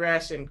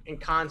progress and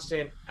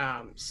constant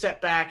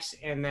setbacks,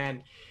 and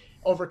then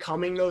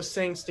overcoming those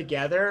things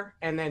together,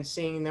 and then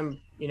seeing them,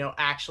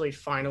 actually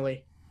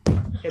finally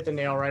hit the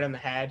nail right on the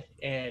head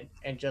and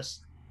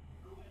just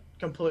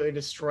completely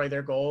destroy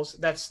their goals.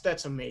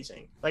 That's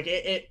amazing. Like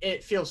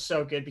it feels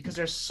so good because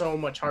there's so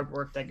much hard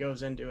work that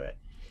goes into it.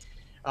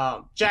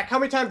 Jack, how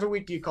many times a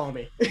week do you call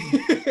me?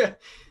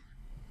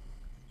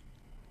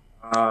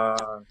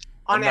 On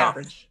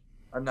average.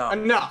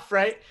 Enough,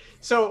 right?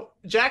 So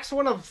Jack's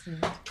one of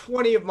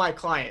 20 of my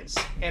clients,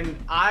 and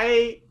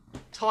I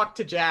talk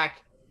to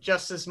Jack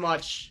just as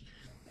much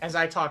as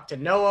I talk to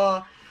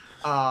Noah,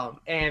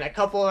 and a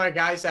couple other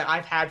guys that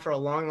I've had for a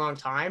long, long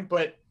time.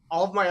 But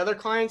all of my other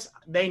clients,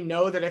 they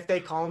know that if they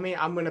call me,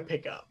 I'm going to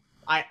pick up.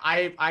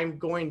 I'm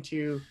going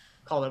to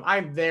call them.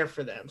 I'm there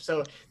for them.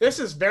 So this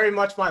is very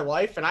much my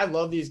life, and I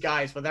love these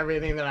guys with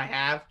everything that I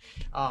have,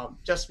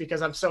 just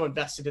because I'm so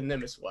invested in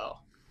them as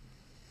well.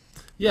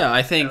 Yeah,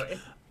 I think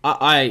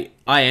I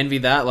envy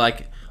that.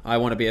 Like, I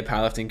want to be a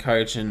powerlifting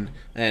coach, and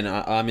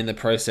I'm in the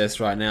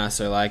process right now.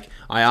 So, like,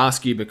 I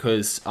ask you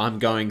because I'm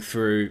going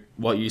through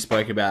what you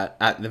spoke about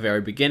at the very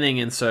beginning,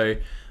 and so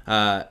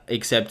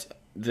except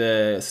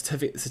the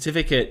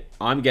certificate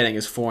I'm getting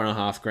is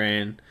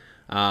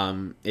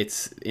 $4,500.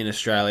 It's in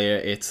Australia.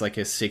 It's like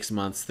a 6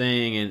 months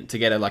thing, and to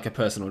get a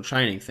personal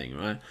training thing,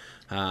 right?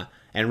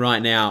 And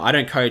right now, I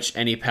don't coach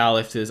any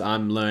powerlifters.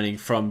 I'm learning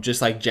from just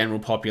like general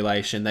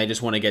population. They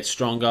just want to get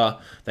stronger.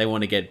 They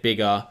want to get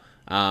bigger,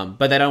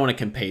 but they don't want to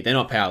compete. They're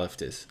not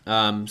powerlifters.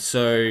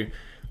 So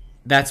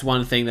that's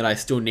one thing that I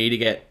still need to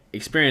get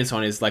experience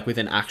on, is like with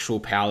an actual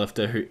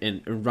powerlifter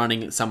and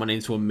running someone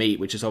into a meet,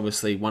 which is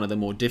obviously one of the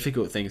more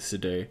difficult things to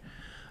do.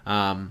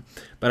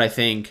 But I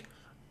think,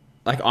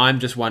 like, I'm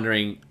just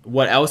wondering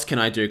what else can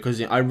I do,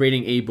 because I'm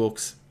reading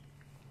ebooks.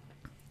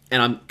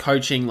 And I'm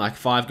coaching like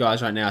 5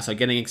 guys right now, so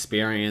getting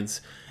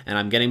experience, and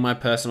I'm getting my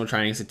personal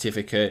training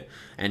certificate,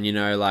 and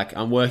like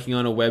I'm working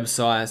on a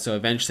website, so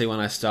eventually when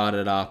I start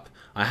it up,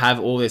 I have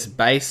all this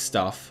base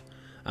stuff.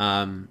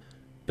 But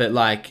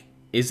like,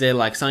 is there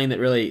like something that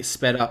really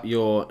sped up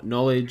your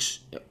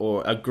knowledge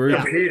or a group?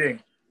 Competing.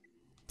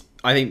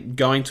 I think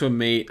going to a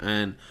meet,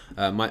 and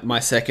my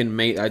second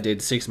meet I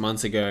did 6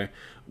 months ago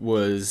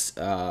was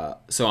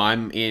so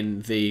I'm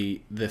in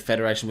the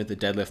federation with the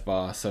deadlift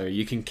bar, so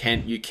you can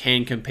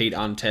compete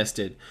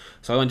untested.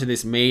 So I went to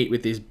this meet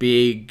with these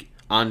big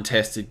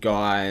untested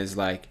guys,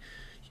 like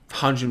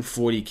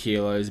 140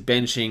 kilos,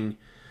 benching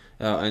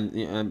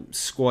and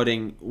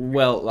squatting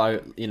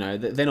well,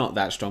 they're not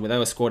that strong, but they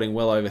were squatting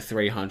well over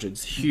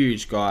 300s,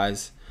 huge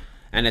guys.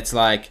 And it's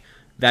like,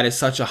 that is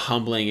such a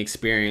humbling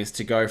experience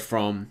to go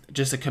from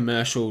just a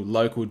commercial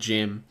local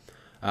gym,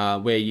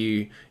 where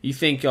you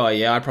think, oh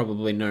yeah, I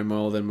probably know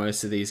more than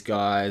most of these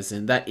guys,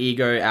 and that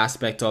ego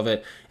aspect of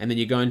it, and then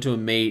you go into a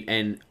meet,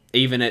 and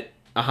even at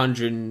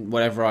 100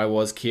 whatever I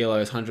was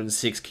kilos,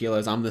 106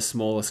 kilos, I'm the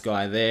smallest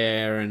guy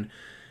there. And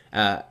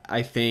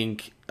I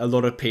think a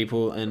lot of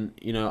people, and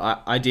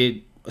I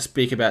did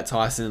speak about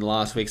Tyson in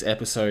last week's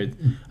episode,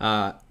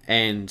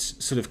 and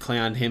sort of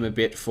clowned him a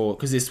bit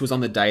because this was on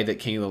the day that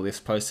King of the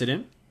Lifts posted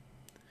him.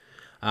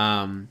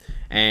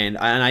 And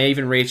I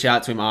even reached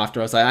out to him after.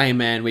 I was like, hey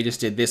man, we just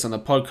did this on the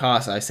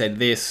podcast. I said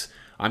this.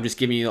 I'm just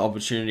giving you the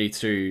opportunity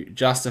to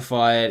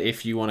justify it.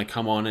 If you want to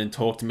come on and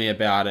talk to me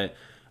about it,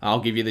 I'll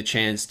give you the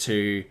chance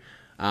to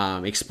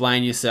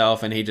explain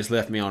yourself. And he just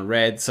left me on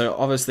red. So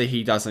obviously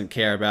he doesn't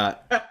care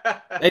about.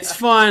 It's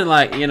fine,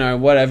 like,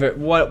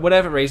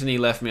 whatever reason he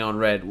left me on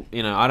red,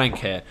 I don't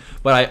care.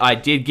 But I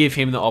did give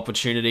him the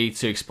opportunity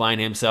to explain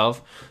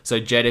himself. So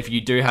Jed, if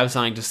you do have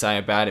something to say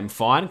about him,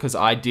 fine, because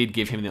I did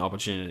give him the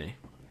opportunity.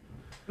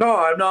 No,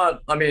 I'm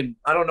not. I mean,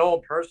 I don't know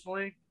him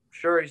personally.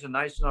 Sure, he's a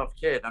nice enough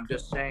kid. I'm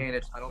just saying,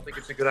 I don't think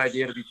it's a good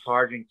idea to be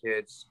charging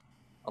kids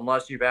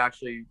unless you've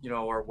actually,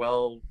 are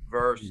well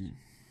versed,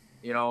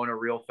 in a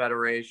real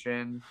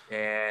federation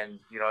and,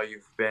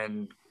 you've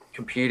been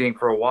competing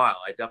for a while.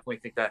 I definitely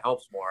think that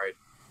helps more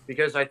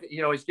because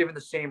he's given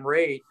the same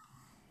rate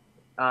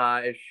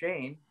as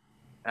Shane,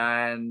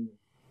 and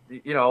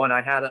and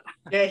I had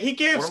Yeah, he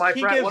gives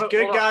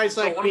good guys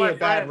like me a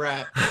bad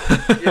rap.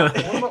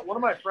 Yeah, one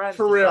of my friends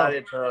For real.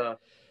 decided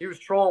he was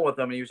trolling with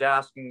him, and he was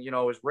asking,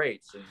 his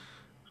rates, and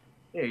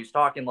he's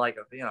talking like,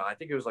 I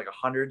think it was like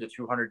 $100 to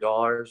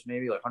 $200,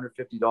 maybe like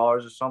 $150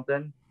 or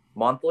something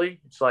monthly.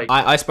 It's like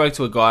I spoke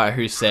to a guy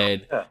who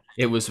said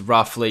it was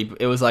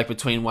like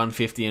between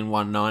 150 and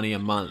 190 a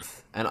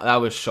month, and I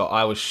was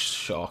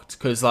shocked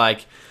because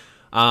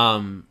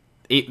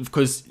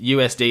because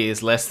USD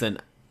is less than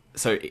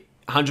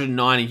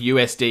 190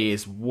 USD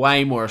is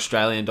way more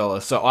Australian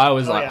dollars. So I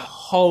was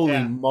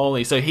holy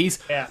moly! So he's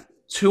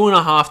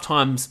 2.5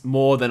 times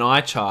more than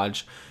I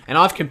charge, and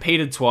I've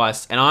competed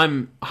twice, and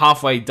I'm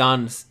halfway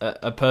done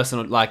a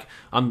personal, like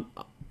I'm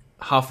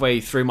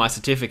halfway through my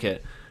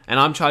certificate, and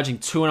I'm charging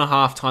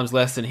 2.5 times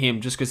less than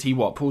him just because he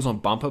pulls on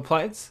bumper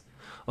plates,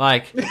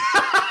 like.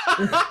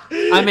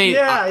 I mean,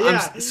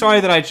 I'm sorry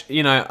that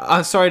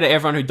I'm sorry to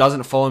everyone who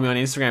doesn't follow me on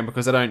Instagram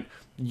because I don't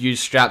use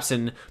straps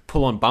and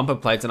pull on bumper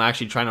plates, and I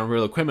actually train on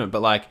real equipment.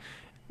 But like,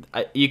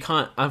 you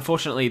can't.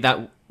 Unfortunately,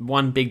 that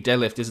one big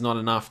deadlift is not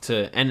enough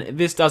to. And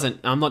this doesn't.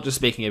 I'm not just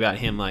speaking about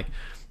him. Like,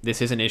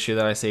 this is an issue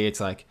that I see. It's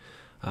like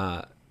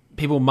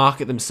people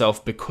market themselves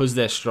because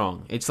they're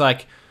strong. It's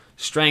like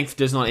strength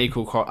does not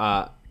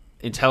equal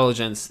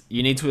intelligence.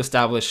 You need to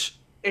establish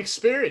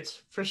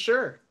experience for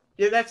sure.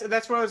 Yeah, that's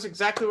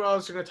exactly what I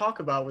was going to talk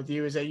about with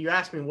you. Is that you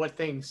asked me what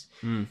things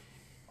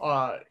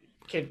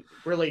can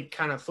really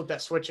kind of flip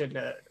that switch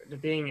into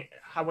being.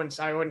 I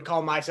wouldn't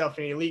call myself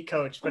an elite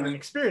coach, but an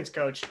experienced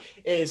coach.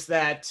 Is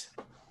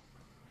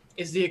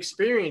the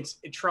experience?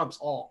 It trumps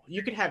all.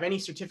 You can have any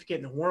certificate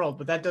in the world,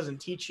 but that doesn't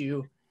teach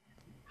you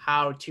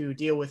how to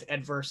deal with a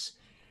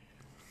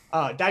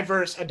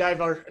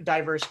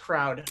diverse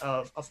crowd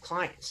of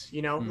clients,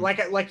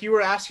 like you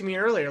were asking me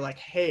earlier, like,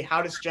 hey,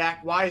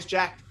 why is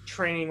Jack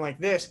training like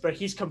this? But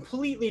he's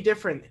completely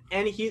different,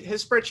 and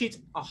his spreadsheet's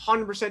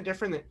 100%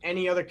 different than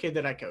any other kid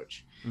that I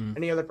coach,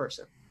 any other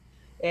person.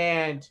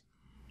 And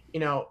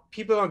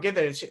people don't get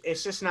that.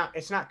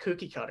 It's not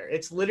cookie cutter.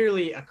 It's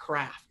literally a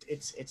craft.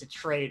 It's a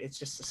trade. It's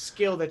just a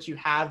skill that you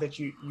have that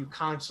you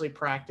constantly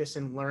practice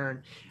and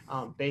learn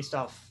based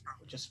off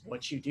just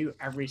what you do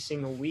every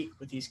single week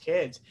with these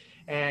kids.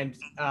 And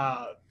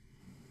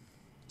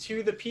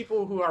to the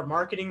people who are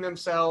marketing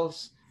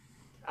themselves,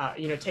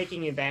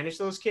 taking advantage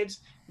of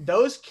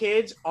those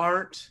kids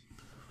aren't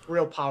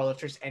real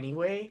powerlifters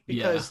anyway,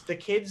 because the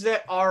kids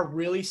that are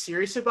really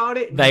serious about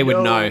it, they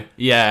would know.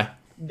 Yeah.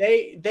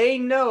 They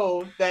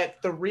know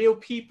that the real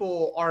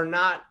people are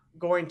not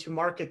going to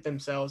market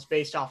themselves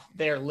based off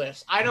their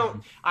lifts. I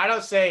don't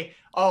say,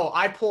 oh,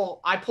 I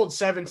pulled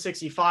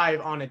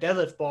 765 on a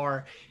deadlift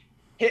bar,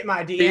 hit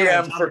my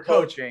DM for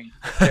coaching.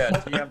 Yeah,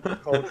 DM for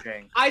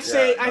coaching. I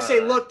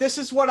say, look, this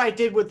is what I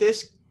did with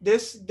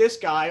this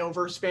guy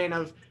over a span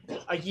of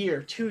a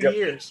year, 2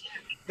 years.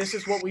 This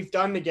is what we've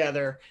done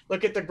together.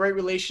 Look at the great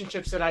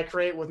relationships that I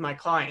create with my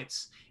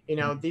clients.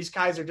 These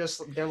guys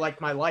they're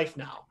like my life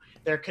now.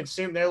 They're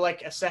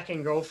like a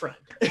second girlfriend.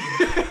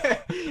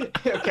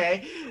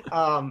 Okay.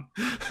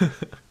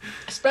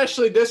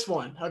 Especially this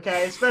one.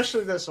 Okay.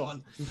 Especially this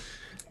one.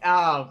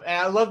 And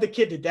I love the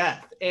kid to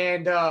death.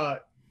 And,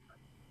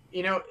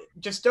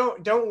 just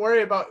don't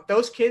worry about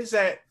those kids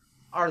that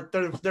are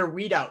they're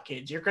weed out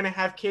kids. You're going to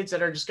have kids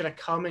that are just going to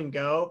come and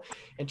go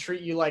and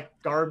treat you like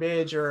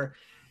garbage, or,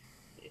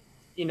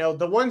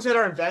 the ones that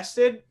are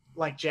invested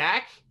like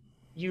Jack.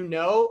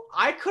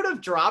 I could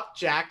have dropped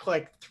Jack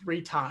like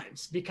 3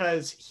 times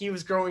because he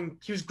was growing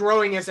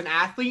as an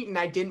athlete, and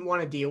I didn't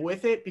want to deal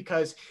with it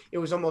because it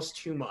was almost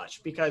too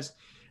much, because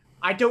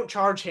I don't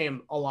charge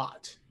him a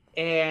lot.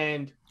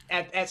 And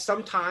at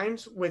some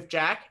times with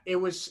Jack, it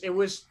was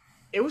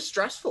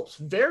stressful. It's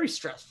very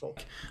stressful.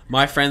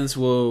 My friends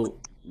will,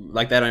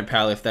 like, they don't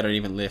powerlift, they don't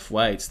even lift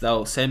weights.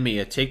 They'll send me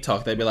a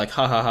TikTok. They'll be like,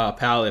 ha ha ha,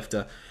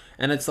 powerlifter.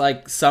 And it's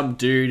like some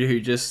dude who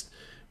just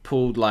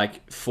pulled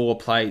like 4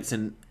 plates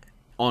and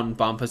on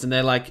bumpers, and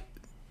they're like,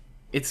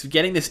 it's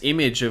getting this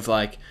image of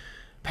like,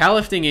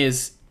 powerlifting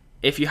is,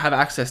 if you have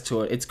access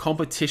to it, it's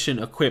competition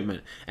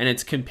equipment, and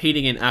it's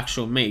competing in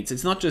actual meets.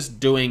 It's not just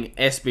doing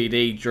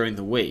SBD during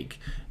the week.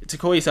 To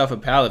call yourself a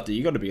powerlifter,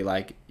 you got to be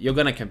like, you're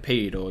going to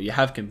compete, or you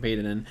have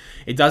competed, and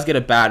it does get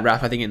a bad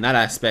rap, I think, in that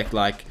aspect,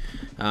 like,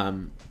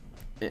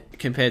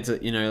 compared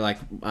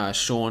to,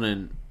 Sean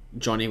and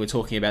Johnny were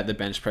talking about the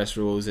bench press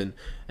rules and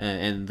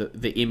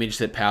the image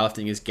that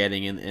powerlifting is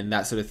getting and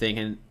that sort of thing,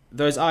 and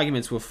those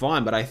arguments were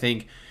fine, but I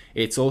think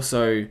it's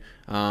also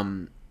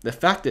the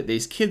fact that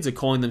these kids are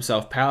calling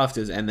themselves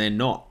powerlifters and they're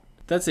not.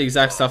 That's the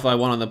exact stuff I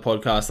want on the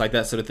podcast, like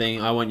that sort of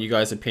thing. I want you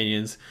guys'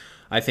 opinions.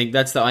 I think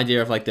that's the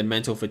idea of like the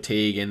mental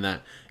fatigue in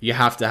that you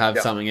have to have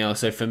something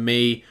else. So for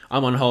me,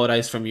 I'm on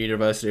holidays from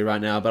university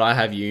right now, but I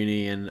have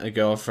uni and a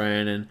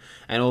girlfriend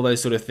and all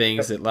those sort of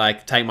things that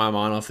like take my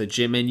mind off the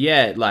gym. And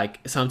yeah, like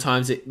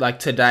sometimes it, like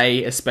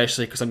today,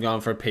 especially because I'm going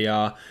for a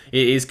PR,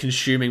 it is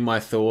consuming my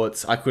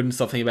thoughts. I couldn't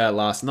stop thinking about it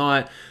last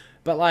night,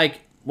 but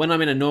like when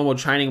I'm in a normal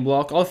training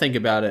block, I'll think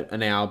about it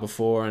an hour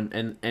before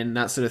and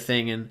that sort of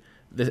thing, and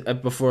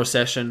before a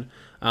session.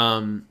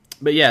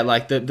 But yeah,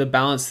 like the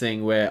balance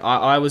thing where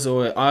I was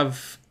always,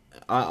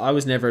 I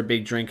was never a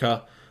big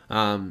drinker.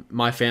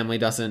 My family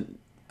doesn't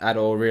at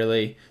all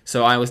really,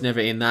 so I was never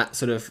in that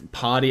sort of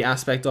party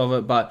aspect of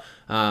it. But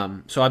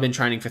so I've been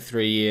training for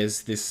 3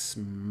 years. This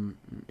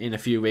in a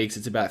few weeks,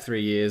 it's about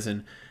 3 years,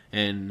 and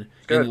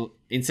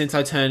since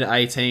I turned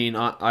 18,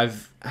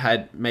 I've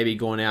had maybe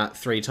gone out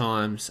 3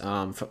 times,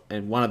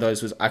 and one of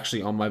those was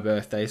actually on my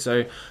birthday.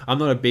 So I'm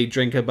not a big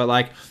drinker, but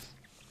like.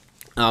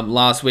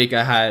 Last week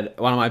I had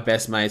one of my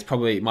best mates,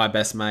 probably my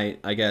best mate,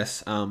 I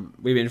guess.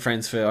 We've been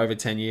friends for over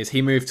 10 years.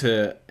 He moved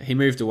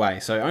away,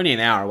 so only an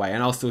hour away,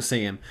 and I'll still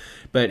see him.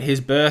 But his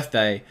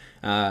birthday,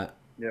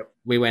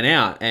 we went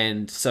out,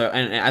 and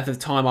at the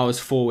time I was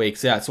 4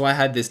 weeks out, so I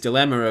had this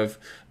dilemma of,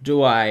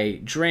 do I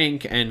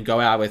drink and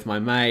go out with my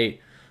mate,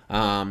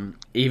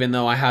 even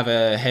though I have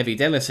a heavy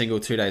deadlift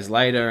single 2 days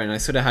later, and I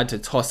sort of had to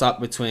toss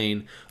up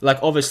between, like,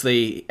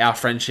 obviously our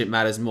friendship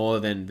matters more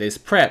than this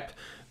prep.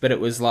 But it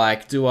was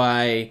like, do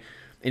I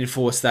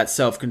enforce that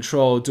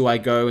self-control? Do I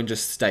go and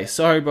just stay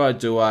sober?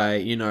 Do I,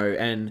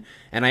 and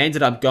I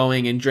ended up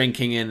going and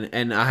drinking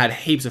and I had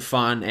heaps of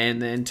fun. And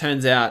then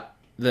turns out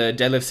the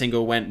deadlift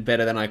single went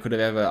better than I could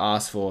have ever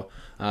asked for.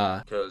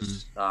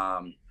 Because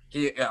when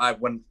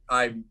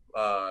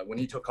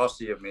he took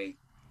custody of me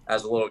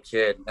as a little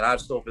kid, and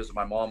I'd still visit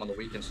my mom on the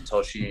weekends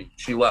until she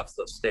left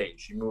the state.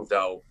 She moved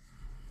out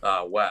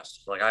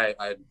west. Like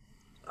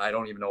I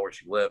don't even know where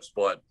she lives,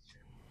 but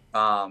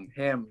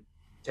him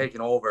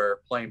taking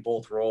over, playing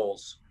both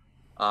roles,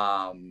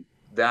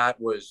 that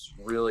was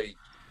really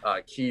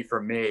key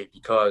for me,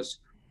 because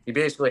he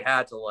basically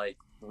had to like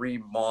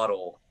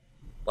remodel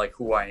like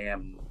who I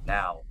am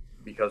now,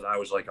 because I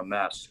was like a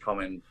mess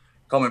coming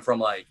from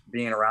like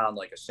being around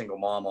like a single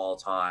mom all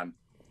the time,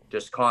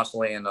 just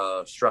constantly in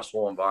a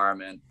stressful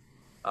environment,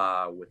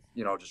 with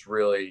just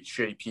really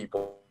shitty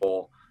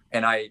people,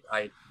 and I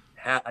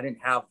didn't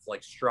have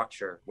like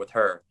structure with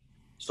her.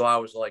 So I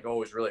was like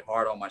always really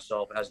hard on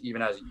myself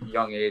even as a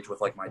young age with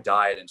like my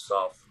diet and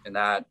stuff. And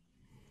that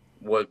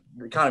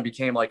kind of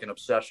became like an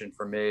obsession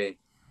for me,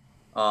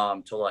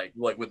 to like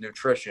with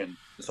nutrition.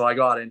 So I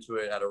got into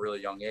it at a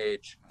really young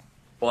age,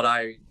 but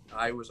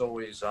I was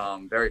always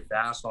very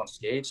fast on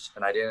skates,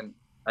 and I didn't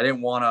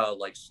want to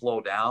like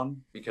slow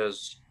down,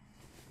 because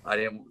I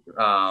didn't,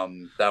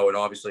 that would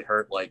obviously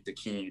hurt like the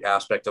key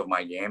aspect of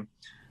my game.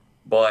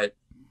 But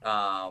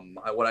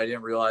what I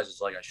didn't realize is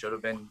like I should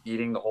have been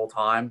eating the whole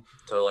time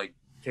to like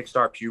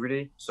kickstart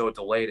puberty, so it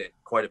delayed it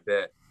quite a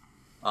bit.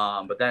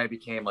 But then it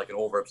became like an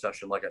over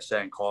obsession, like I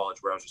said, in college,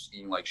 where I was just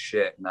eating like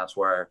shit, and that's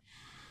where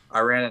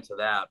I ran into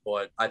that.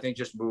 But I think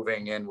just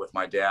moving in with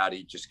my dad,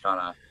 he just kind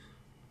of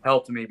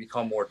helped me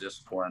become more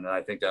disciplined, and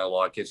I think that a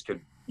lot of kids could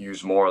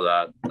use more of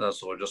that.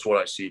 That's just what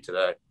I see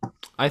today.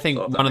 I think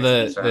one of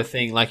the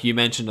thing, like you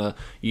mentioned,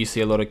 you see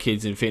a lot of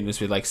kids in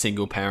fitness with like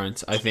single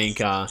parents. I think.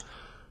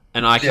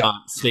 And I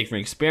can't speak from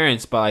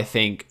experience, but I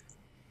think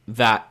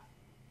that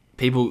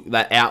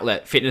that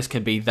outlet, fitness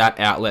can be that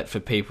outlet for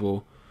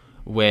people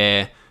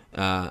where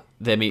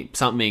there be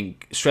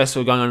something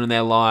stressful going on in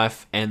their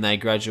life and they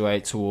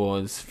graduate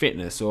towards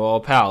fitness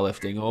or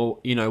powerlifting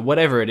or,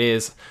 whatever it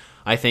is.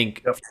 I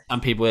think for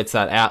some people it's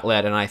that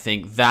outlet, and I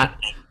think that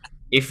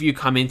if you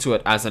come into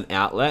it as an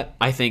outlet,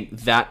 I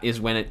think that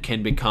is when it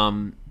can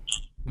become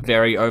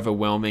very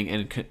overwhelming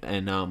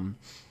and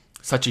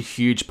such a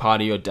huge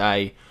part of your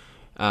day.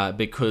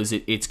 Because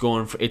it's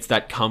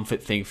that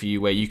comfort thing for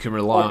you where you can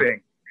rely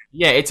on.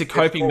 Yeah, it's a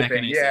coping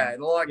mechanism. Yeah,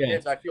 and a lot of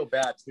kids, I feel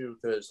bad too,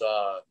 because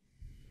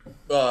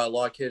a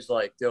lot of kids,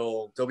 like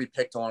they'll be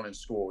picked on in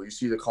school. You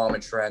see the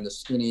common trend, the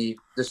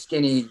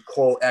skinny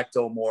quote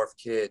ectomorph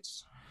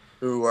kids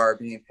who are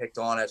being picked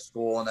on at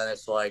school, and then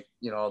it's like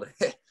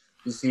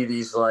you see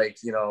these like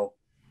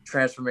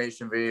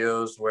transformation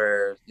videos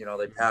where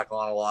they pack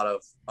on a lot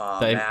of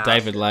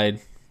David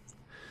Lade.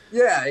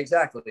 Yeah,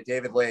 exactly,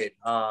 David Lade.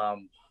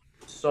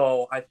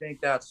 So I think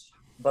that's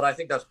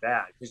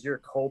bad, because you're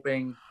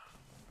coping.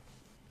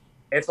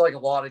 It's like a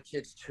lot of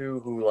kids too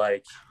who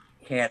like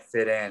can't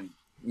fit in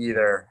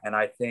either, and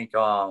I think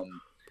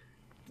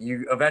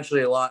you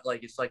eventually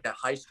it's like that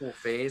high school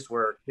phase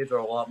where kids are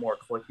a lot more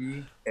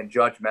cliquey and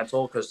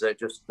judgmental, because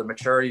the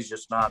maturity is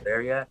just not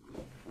there yet.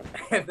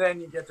 And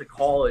then you get to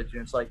college,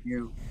 and it's like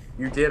you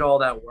did all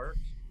that work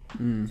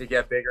to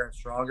get bigger and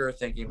stronger,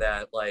 thinking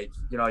that like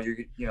you're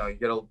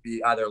gonna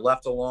be either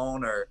left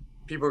alone or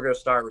people are going to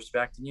start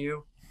respecting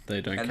you.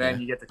 They don't care. And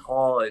then you get to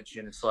college,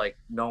 and it's like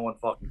no one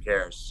fucking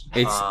cares.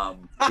 Yeah.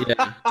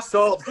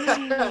 So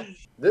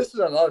this is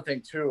another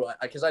thing too,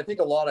 because I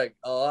think a lot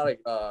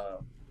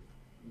of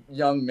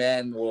young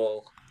men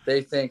will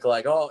they think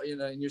like, oh, you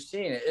know, and you're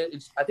seeing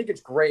it. I think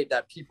it's great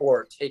that people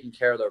are taking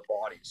care of their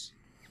bodies,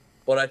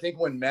 but I think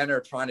when men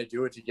are trying to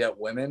do it to get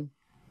women,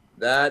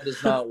 that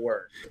does not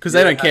work. Because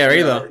they don't care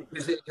either.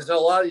 Because a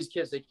lot of these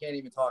kids, they can't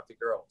even talk to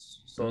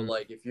girls. So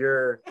like, if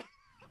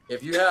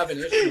you have an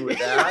issue with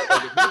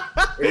that,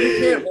 like if you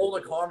can't hold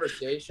a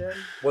conversation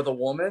with a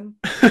woman,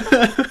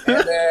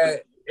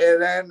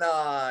 and then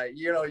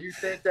you know, you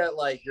think that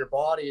like your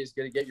body is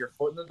going to get your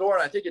foot in the door,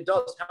 and I think it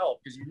does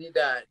help because you need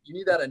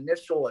that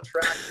initial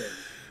attraction.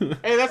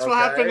 Hey, that's what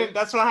happened.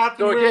 That's what happened.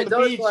 So We're on the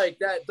does beach. like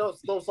that.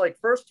 Those like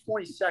first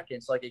 20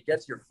 seconds, like it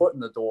gets your foot in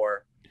the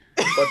door.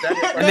 But then,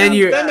 it's like, And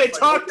then then they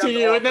talk to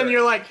you, and then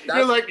you're like,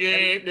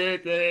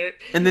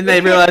 and then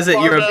they realize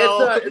that you're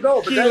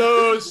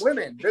kilos.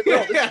 Women.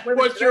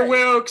 What's your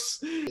Wilks?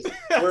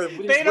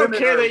 They They don't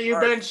care that you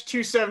bench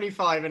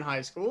 275 in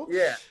high school.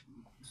 Yeah.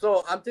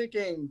 So I'm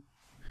thinking,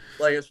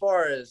 like, as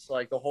far as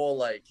like the whole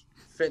like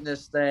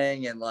fitness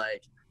thing, and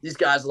like these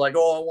guys are like,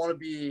 oh, I want to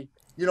be,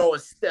 you know,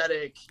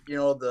 aesthetic, you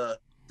know, the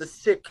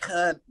sick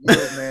cunt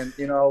movement,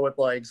 you know, with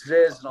like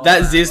Ziz and all that.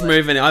 That Ziz like,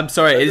 movement, I'm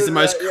sorry, it is the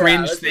most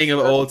cringe thing of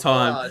all It's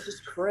time. It's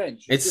just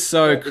cringe. It's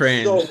so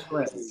cringe. It's so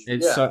cringe.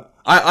 It's so.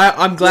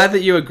 I'm glad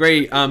that you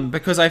agree.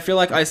 Because I feel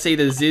like I see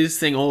the Ziz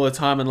thing all the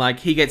time, and like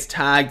he gets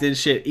tagged and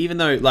shit. Even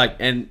though like,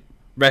 and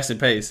rest in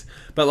peace.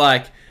 But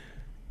like,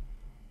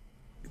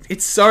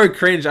 it's so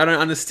cringe. I don't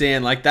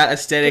understand like that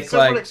aesthetic. Can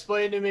someone like,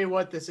 explain to me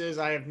what this is?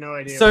 I have no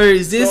idea. so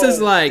Ziz is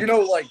like. You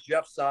know, like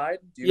Jeff Side.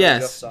 Do you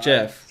yes, know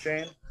Jeff.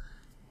 Shane.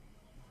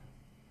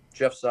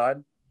 Jeff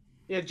Side.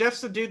 Yeah,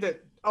 Jeff's the dude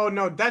that. Oh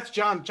no, that's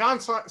John. John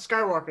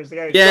Skywalker's the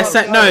guy. Yeah,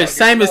 Skywalker.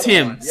 same as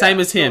him. Yeah. Same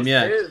as him.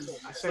 Yeah.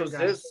 So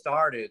Ziz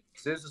started.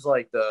 Ziz is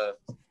like the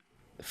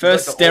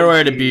First like the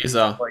steroid OG,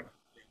 abuser. Like,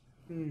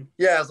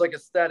 yeah, it's like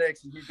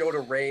aesthetics, and you go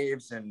to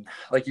raves, and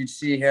like you'd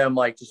see him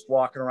like just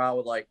walking around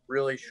with like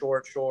really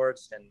short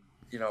shorts, and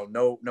you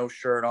know, no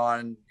shirt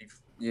on.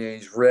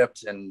 He's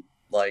ripped, and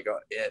like,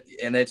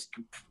 and it's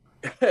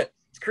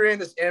it's creating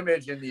this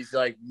image in these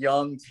like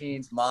young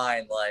teens'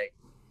 mind, like,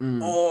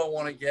 oh, I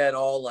want to get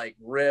all like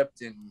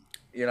ripped, and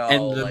you know,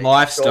 and the like,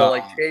 lifestyle, go,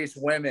 like chase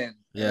women.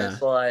 Yeah, and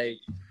it's like.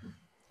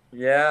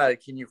 Yeah,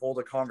 can you hold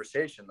a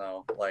conversation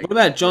though? Like, what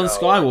about John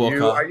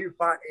Skywalker? Are you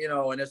fine? You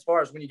know, and as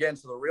far as when you get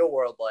into the real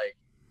world, like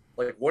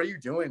what are you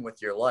doing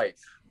with your life?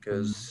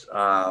 Because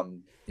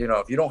you know,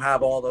 if you don't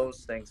have all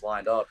those things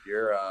lined up,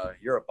 you're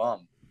a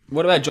bum.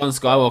 What about John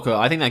Skywalker?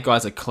 I think that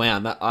guy's a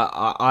clown. That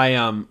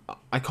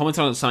I commented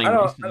on something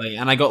recently,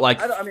 and I got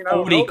like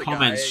 40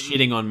 comments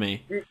shitting on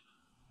me.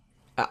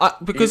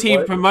 Because he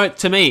promote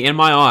to me, in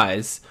my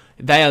eyes,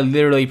 they are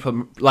literally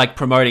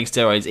promoting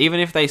steroids. Even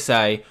if they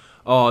say,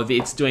 oh,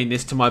 it's doing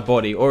this to my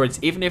body, or it's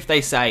even if they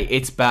say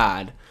it's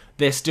bad,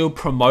 they're still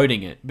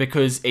promoting it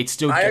because it's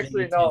still. I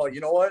actually know.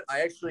 You know what?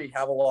 I actually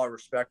have a lot of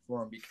respect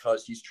for him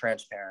because he's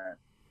transparent.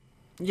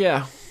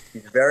 Yeah,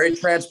 he's very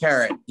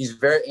transparent.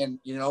 And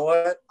you know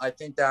what? I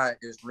think that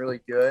is really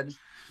good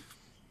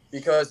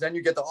because then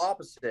you get the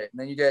opposite, and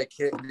then you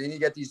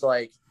get these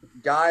like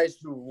guys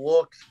who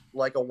look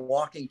like a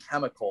walking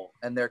chemical,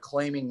 and they're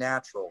claiming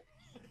natural.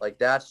 Like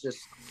that's just.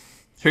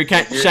 Who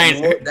came,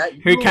 Shane?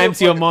 Who came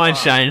to your mind,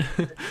 Shane?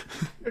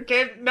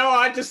 Okay, no,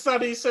 I just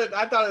thought he said.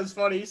 I thought it was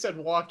funny. He said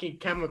walking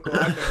chemical.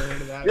 I've never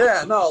heard of that.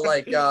 Yeah, no,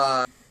 like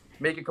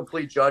make a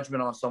complete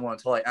judgment on someone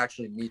until I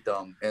actually meet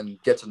them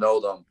and get to know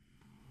them,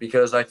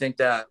 because I think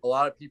that a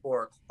lot of people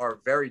are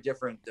very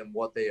different than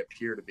what they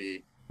appear to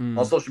be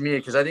on social media.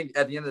 Because I think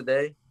at the end of the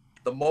day,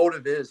 the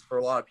motive is for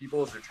a lot of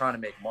people is they're trying to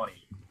make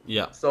money.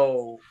 Yeah.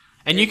 So.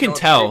 And you can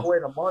tell.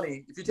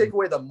 If you take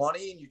away the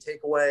money and you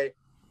take away.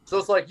 So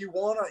it's like you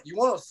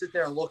wanna sit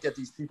there and look at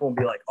these people and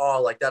be like,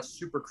 oh, like that's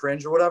super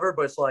cringe or whatever.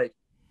 But it's like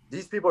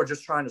these people are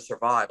just trying to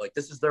survive. Like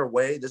this is their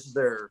way. This is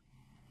their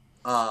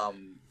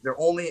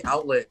only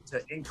outlet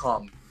to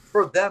income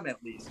for them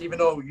at least. Even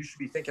though you should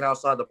be thinking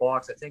outside the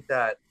box. I think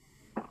that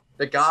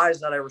the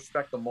guys that I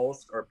respect the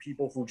most are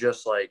people who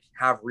just like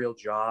have real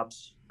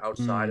jobs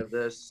outside of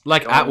this.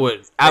 Like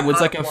Atwood.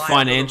 Atwood's like a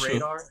financial.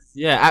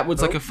 Yeah,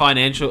 Atwood's like a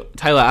financial.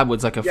 Taylor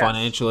Atwood's like a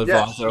financial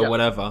advisor or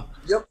whatever.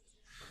 Yep.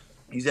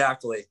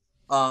 Exactly.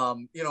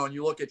 You know, and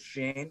you look at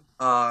Shane,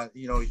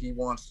 you know, he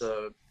wants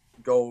to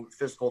go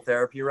physical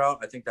therapy route.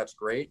 I think that's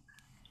great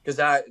because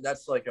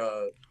that's like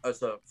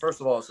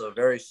first of all, it's a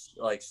very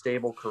like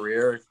stable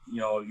career. You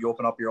know, you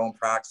open up your own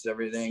practice,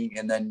 everything,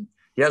 and then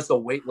he has the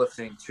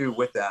weightlifting too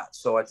with that.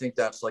 So I think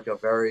that's like a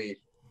very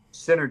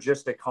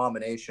synergistic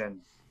combination.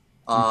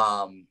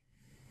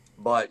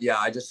 But yeah,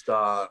 I just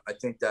I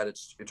think that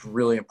it's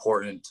really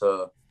important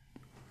to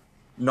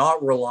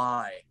not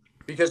rely.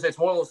 Because it's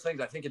one of those things,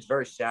 I think it's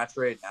very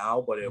saturated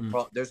now, but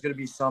there's going to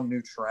be some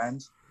new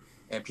trends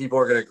and people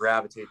are going to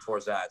gravitate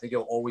towards that. I think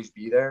it'll always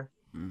be there.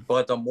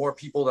 But the more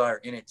people that are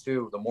in it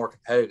too, the more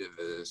competitive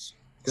it is.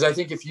 Because I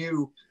think if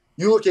you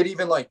look at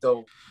even like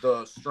the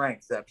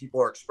strength that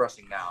people are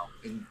expressing now,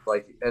 in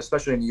like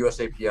especially in the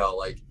USAPL,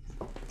 like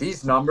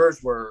these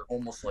numbers were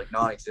almost like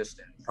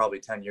non-existent probably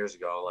 10 years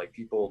ago. Like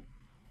people,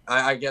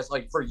 I guess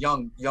like for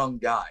young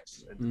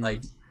guys,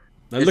 like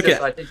Like, It's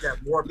just I think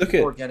that more look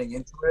people at are getting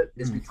into it.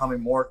 It's becoming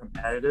more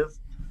competitive,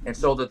 and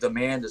so the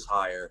demand is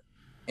higher.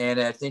 And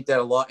I think that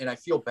a lot, and I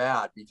feel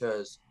bad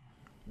because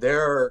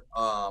there are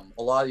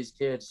a lot of these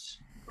kids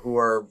who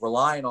are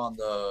relying on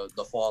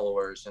the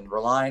followers and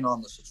relying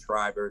on the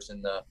subscribers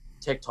and the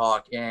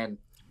TikTok, and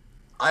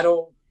I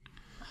don't.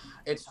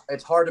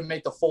 It's hard to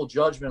make the full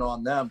judgment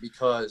on them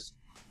because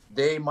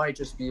they might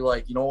just be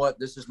like, you know what,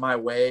 this is my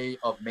way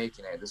of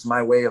making it. This is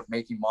my way of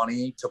making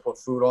money to put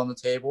food on the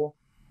table,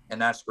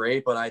 and that's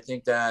great. But I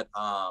think that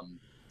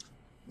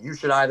you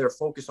should either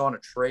focus on a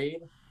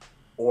trade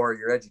or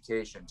your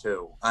education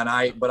too.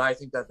 But I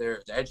think that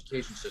the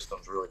education system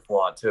is really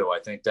flawed too. I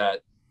think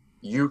that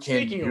you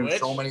can do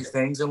so many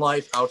things in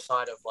life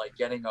outside of like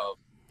getting a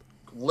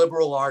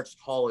liberal arts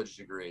college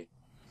degree.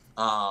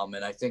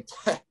 And I think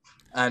that,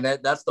 and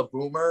that's the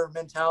boomer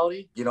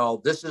mentality. You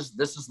know, this is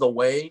the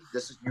way.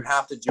 You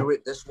have to do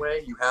it this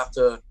way. You have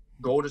to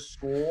go to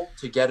school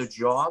to get a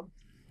job.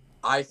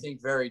 I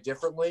think very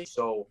differently.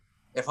 So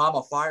if I'm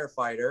a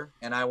firefighter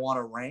and I want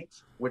to rank,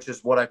 which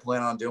is what I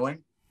plan on doing,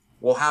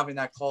 well, having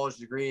that college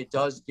degree, it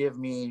does give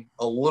me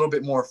a little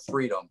bit more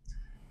freedom.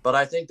 But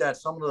I think that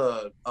some of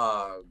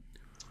the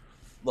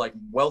like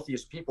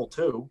wealthiest people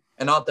too,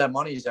 and not that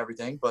money is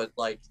everything, but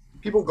like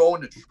people go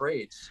into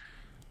trades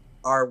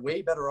are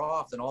way better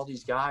off than all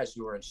these guys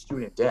who are in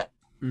student debt.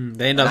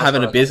 They end up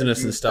having a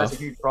business and stuff.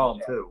 That's a huge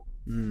problem too.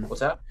 What's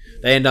that?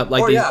 They end up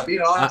like being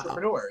an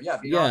entrepreneur.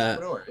 Being an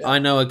entrepreneur. Yeah. I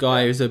know a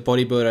guy who's a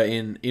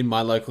bodybuilder in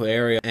my local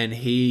area, and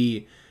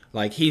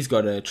he's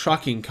got a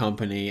trucking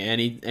company, and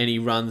he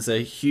runs a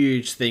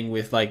huge thing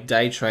with like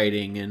day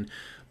trading and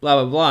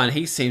blah blah blah, and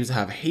he seems to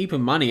have a heap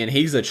of money, and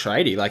he's a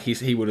tradie. Like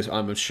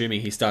I'm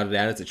assuming he started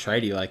out as a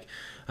tradie. Like,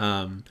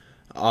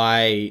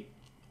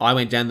 I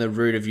went down the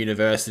route of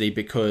university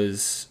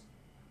because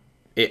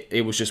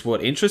it was just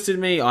what interested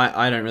me.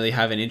 I don't really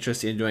have an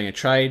interest in doing a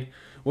trade.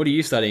 What are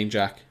you studying,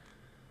 Jack?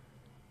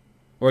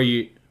 Or are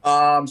you?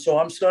 So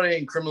I'm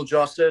studying criminal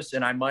justice,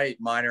 and I might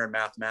minor in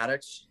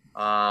mathematics.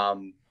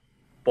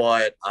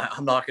 But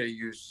I'm not going to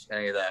use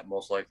any of that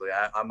most likely.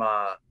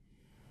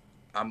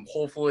 I'm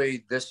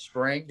hopefully this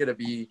spring going to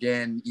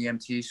begin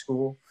EMT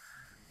school.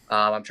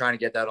 I'm trying to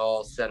get that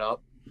all set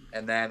up,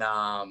 and then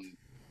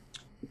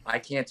I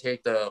can't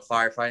take the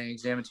firefighting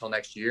exam until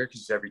next year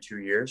because it's every 2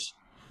 years.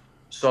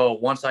 So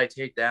once I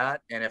take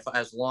that, and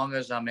as long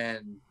as I'm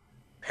in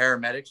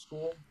paramedic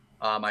school,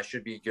 I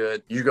should be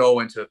good. You go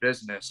into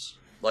business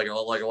like a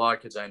lot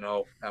of kids I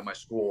know at my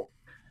school.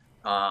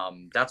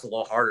 That's a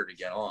lot harder to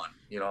get on.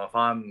 You know, if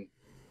I'm,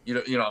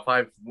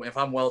 if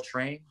I'm well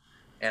trained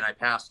and I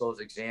pass those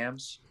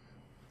exams,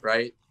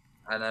 right,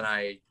 and then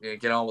I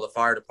get on with the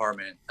fire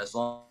department, as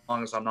long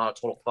as I'm not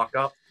a total fuck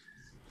up,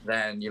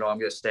 then I'm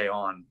gonna stay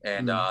on.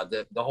 And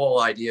the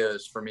whole idea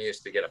is for me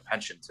is to get a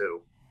pension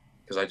too,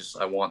 because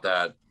I want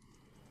that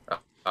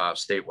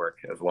state work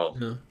as well.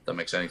 Yeah. That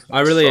makes any sense.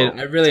 I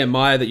really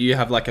admire that you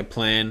have like a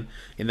plan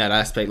in that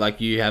aspect. Like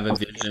you have a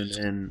vision,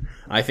 and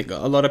I think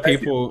a lot of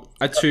people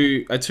are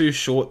too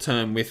short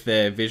term with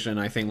their vision.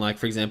 I think, like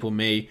for example,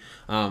 me.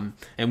 And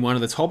one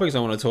of the topics I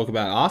want to talk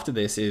about after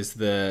this is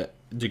the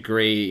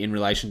degree in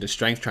relation to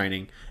strength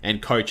training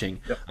and coaching.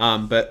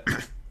 Yep. But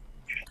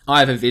I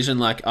have a vision.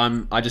 Like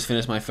I just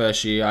finished my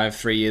first year. I have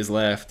 3 years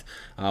left.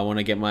 I want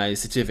to get my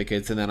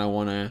certificates, and then I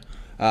want to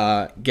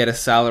get a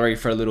salary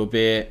for a little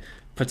bit.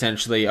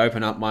 Potentially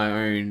open up my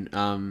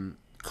own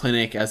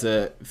clinic as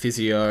a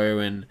physio,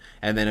 and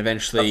then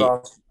eventually,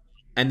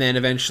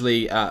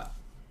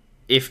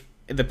 if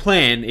the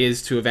plan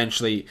is to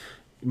eventually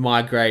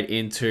migrate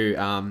into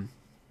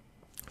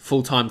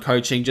full-time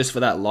coaching just for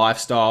that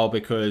lifestyle,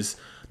 because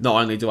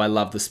not only do I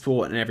love the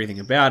sport and everything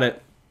about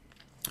it,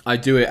 I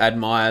do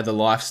admire the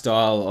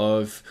lifestyle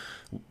of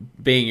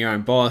being your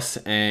own boss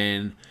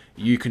and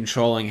you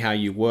controlling how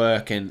you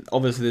work. And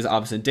obviously there's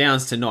ups and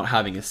downs to not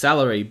having a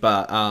salary,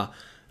 but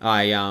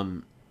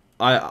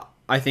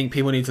I think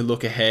people need to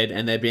look ahead,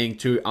 and they're being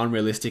too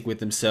unrealistic with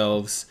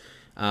themselves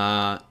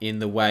in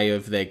the way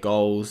of their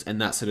goals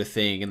and that sort of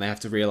thing. And they have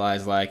to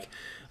realize, like,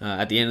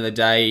 at the end of the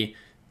day,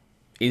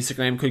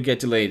 Instagram could get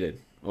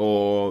deleted,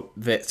 or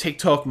that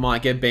TikTok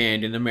might get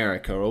banned in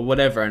America, or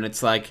whatever. And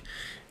it's like,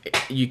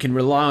 you can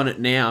rely on it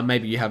now.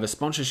 Maybe you have a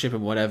sponsorship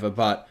and whatever,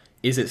 but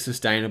is it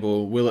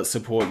sustainable? Will it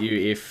support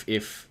you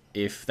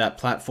if that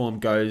platform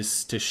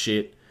goes to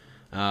shit?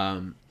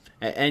 I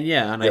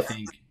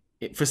think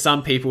for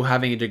some people,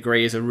 having a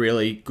degree is a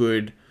really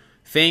good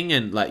thing,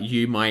 and like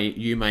you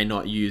may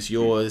not use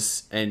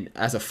yours, and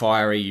as a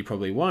fiery you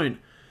probably won't.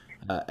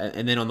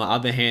 And then on the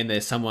other hand,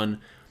 there's someone,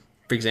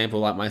 for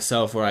example, like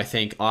myself, where I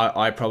think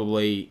I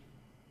probably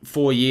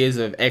 4 years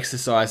of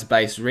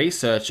exercise-based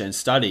research and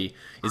study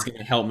is going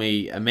to help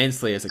me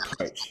immensely as a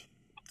coach.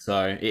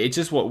 So it's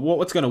just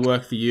what's going to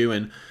work for you,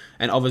 and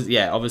obviously,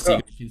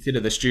 you consider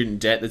the student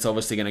debt that's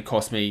obviously going to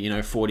cost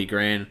me 40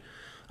 grand.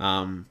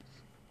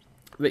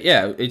 But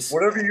yeah, it's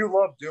whatever you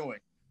love doing.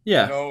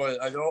 Yeah,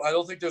 I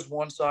don't think there's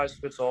one size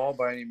fits all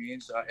by any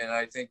means, and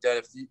I think that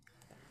if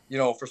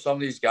for some of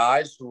these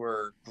guys who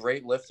are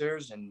great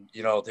lifters and,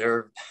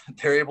 they're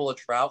able to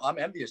travel. I'm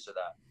envious of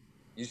that.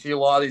 You see a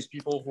lot of these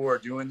people who are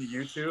doing the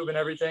YouTube and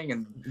everything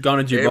and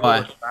going to they're able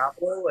Dubai. to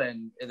travel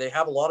and they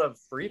have a lot of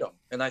freedom.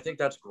 And I think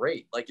that's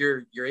great. Like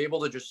you're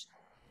able to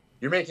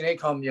you're making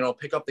income,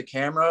 pick up the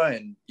camera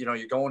and,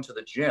 you're going to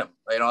the gym.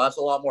 That's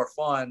a lot more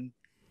fun,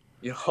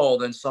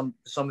 than some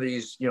of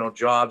these,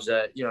 jobs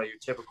that, your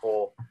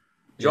typical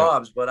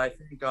jobs. But I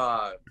think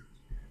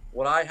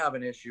what I have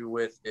an issue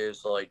with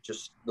is like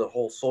just the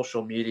whole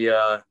social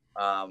media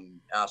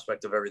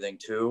aspect of everything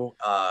too.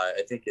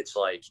 I think it's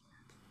like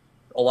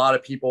a lot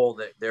of people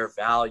that their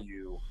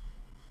value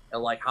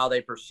and like how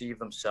they perceive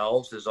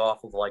themselves is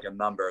off of like a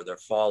number, their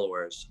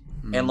followers,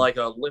 and like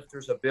a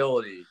lifter's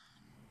ability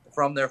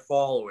from their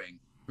following,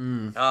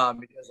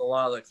 because a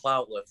lot of the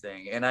clout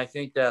lifting. And I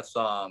think that's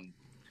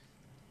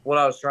what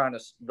I was trying to.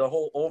 The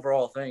whole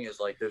overall thing is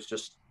like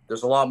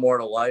there's a lot more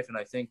to life, and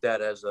I think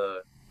that as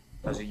a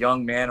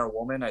young man or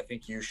woman, I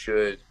think you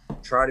should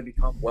try to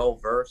become well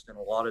versed in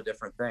a lot of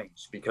different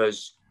things,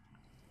 because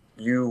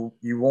you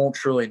won't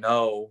truly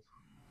know.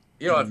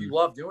 If you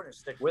love doing it,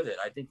 stick with it.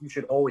 I think you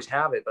should always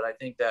have it, but I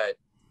think that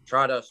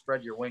try to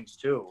spread your wings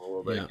too a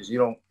little bit, because you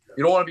don't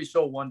want to be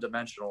so one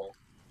dimensional.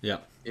 Yeah.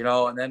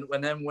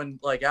 And then when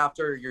like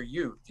after your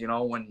youth,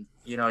 when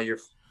you're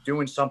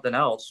doing something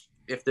else,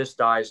 if this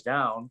dies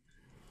down,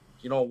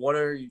 what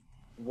are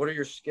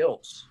your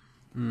skills?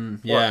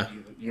 Yeah.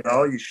 You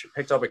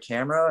picked up a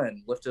camera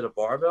and lifted a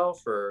barbell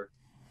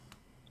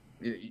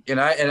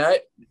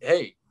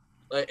hey,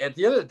 like, at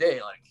the end of the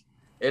day, like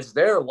it's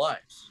their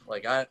lives.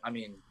 Like I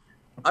mean,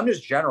 I'm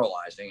just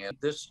generalizing it.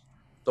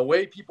 The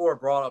way people are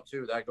brought up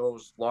too, that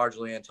goes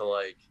largely into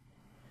like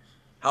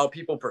how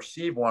people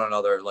perceive one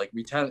another. Like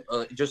we tend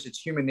it's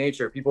human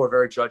nature. People are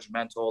very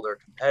judgmental. They're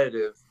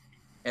competitive.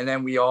 And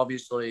then we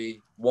obviously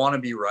want to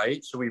be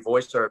right. So we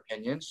voice our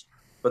opinions,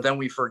 but then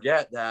we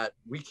forget that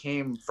we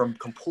came from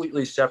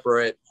completely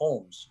separate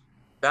homes,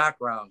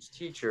 backgrounds,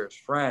 teachers,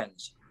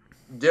 friends,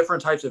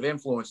 different types of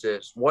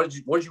influences. What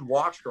did you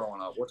watch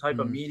growing up? What type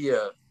of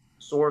media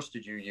source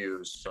did you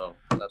use? So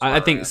that's I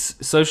think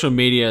social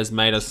media has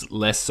made us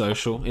less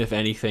social, if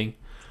anything.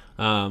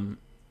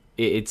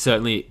 It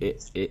certainly,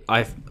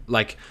 I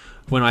like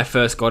when I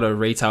first got a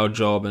retail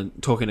job and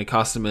talking to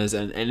customers,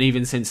 and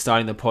even since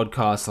starting the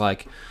podcast,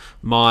 like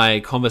my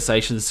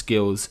conversation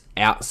skills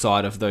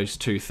outside of those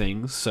two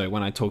things. So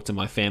when I talk to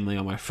my family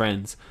or my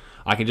friends,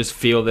 I can just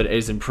feel that it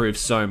has improved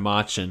so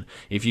much. And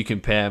if you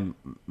compare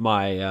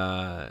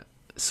my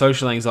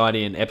social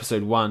anxiety in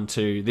episode 1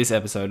 to this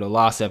episode or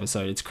last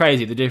episode, it's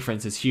crazy. The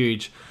difference is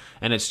huge.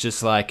 And it's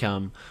just like,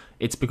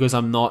 it's because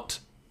I'm not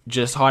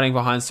just hiding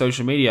behind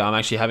social media. I'm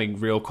actually having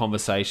real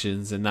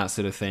conversations and that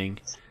sort of thing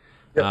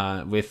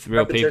with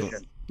real people.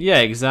 Yeah,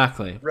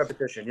 exactly.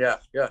 Repetition. Yeah,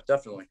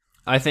 definitely.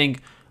 I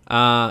think,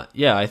 I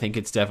think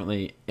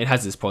it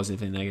has its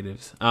positives and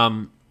negatives.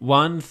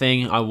 One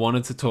thing I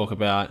wanted to talk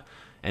about,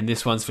 and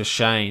this one's for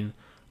Shane.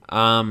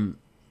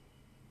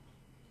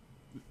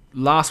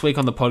 Last week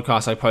on the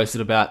podcast, I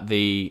posted about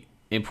the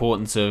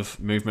importance of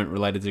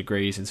movement-related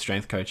degrees in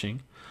strength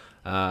coaching.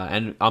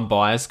 And I'm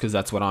biased because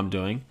that's what I'm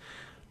doing.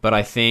 But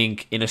I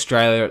think in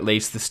Australia, at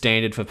least, the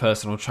standard for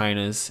personal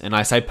trainers, and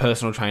I say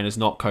personal trainers,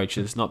 not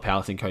coaches, not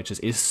powerlifting coaches,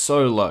 is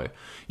so low.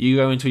 You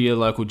go into your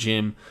local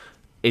gym,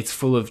 it's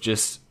full of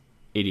just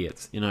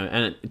idiots,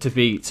 and to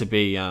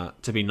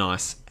be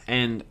nice.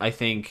 And I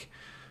think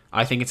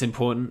it's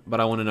important,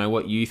 but I want to know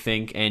what you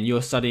think. And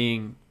you're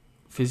studying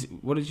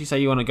what did you say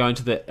you want to go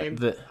into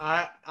the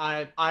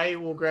I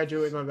will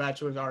graduate with my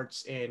bachelor's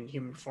arts in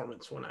human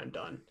performance when I'm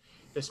done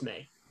this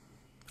May.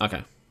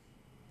 Okay.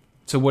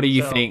 So what do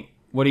you think?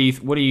 What do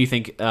you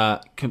think?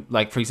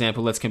 Like, for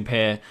example, let's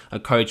compare a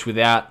coach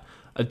without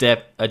a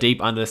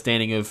deep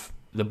understanding of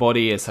the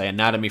body, as say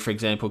anatomy, for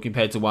example,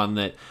 compared to one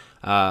that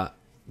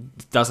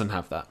doesn't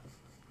have that.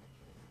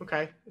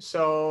 Okay,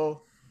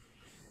 so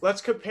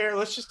let's compare.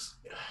 Let's just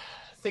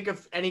think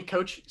of any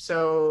coach.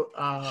 So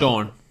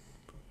Sean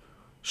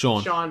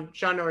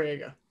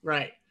Noriega,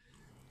 right?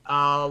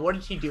 What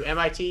did he do?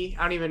 MIT?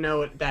 I don't even know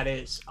what that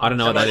is. I don't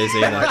know what that is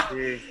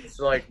either. It's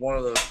like one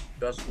of the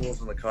best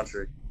schools in the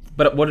country.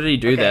 But what did he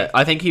do there?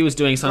 I think he was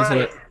doing some sort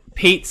of...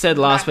 Pete said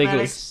last week it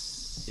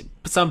was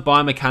some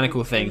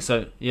biomechanical thing,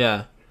 so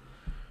yeah.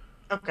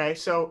 Okay,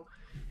 so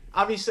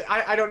obviously,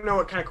 I don't know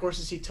what kind of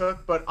courses he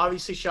took, but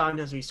obviously Sean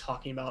knows what he's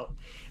talking about.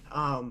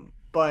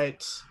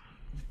 But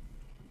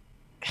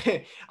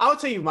I'll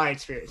tell you my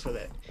experience with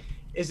it,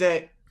 is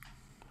that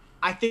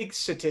I think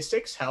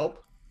statistics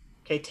help.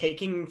 Okay,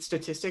 taking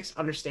statistics,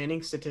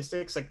 understanding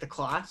statistics, like the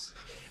class,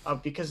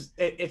 because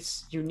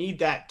you need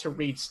that to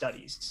read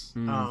studies.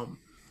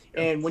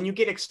 And when you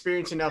get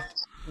experience enough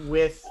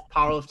with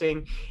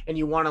powerlifting and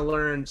you want to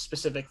learn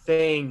specific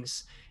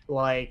things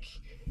like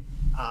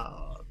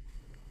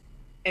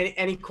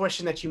any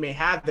question that you may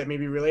have that may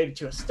be related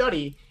to a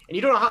study, and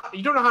you don't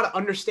know how to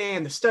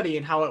understand the study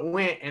and how it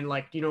went, and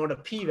like you know what a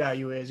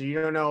p-value is, or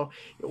you don't know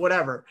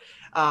whatever.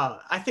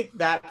 I think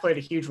that played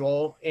a huge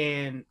role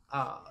in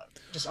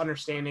just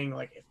understanding,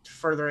 like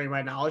furthering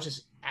my knowledge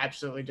is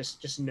absolutely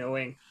just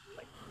knowing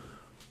like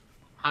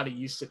how to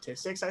use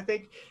statistics, I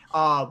think.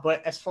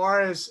 But as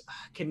far as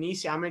I'm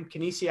in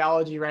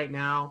kinesiology right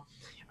now,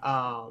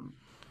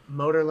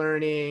 motor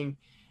learning.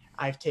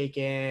 I've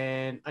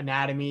taken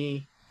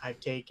anatomy. I've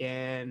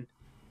taken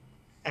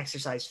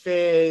exercise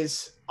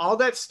phys. All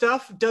that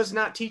stuff does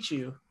not teach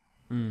you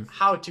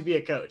how to be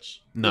a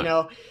coach. No. You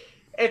know,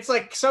 it's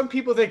like some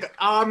people think,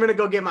 oh, I'm going to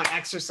go get my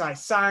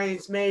exercise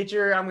science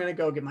major. I'm going to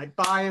go get my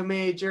bio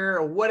major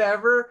or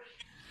whatever.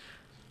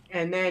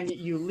 And then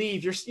you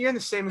leave. You're in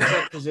the same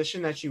exact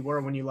position that you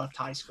were when you left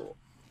high school.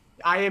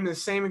 I am in the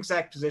same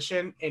exact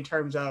position in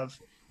terms of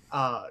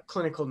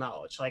clinical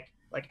knowledge, like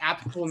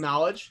applicable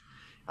knowledge.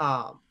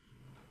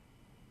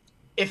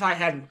 If I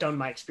hadn't done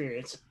my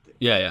experience,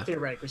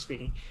 theoretically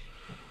speaking,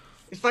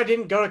 if I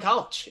didn't go to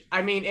college,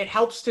 I mean, it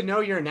helps to know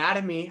your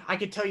anatomy. I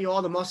could tell you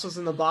all the muscles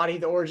in the body,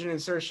 the origin,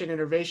 insertion,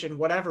 innervation,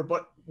 whatever.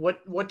 But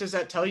what does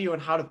that tell you on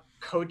how to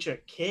coach a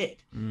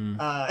kid?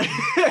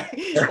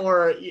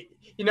 Or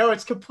you know,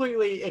 it's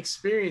completely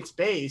experience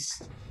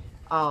based.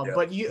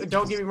 But you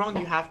don't get me wrong,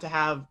 you have to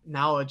have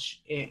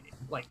knowledge.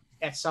 Like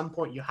at some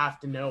point, you have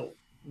to know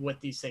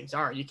what these things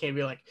are. You can't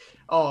be like,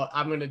 oh,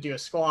 I'm going to do a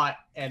squat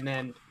and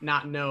then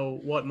not know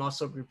what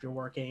muscle group you're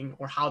working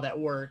or how that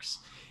works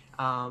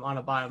on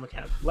a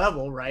biomechanical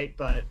level, right?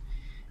 But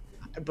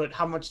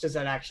how much does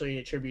that actually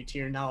attribute to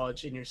your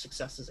knowledge and your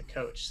success as a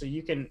coach? So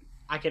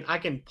I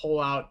can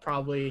pull out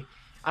probably,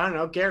 I don't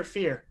know, Garrett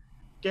Fear.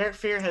 Garrett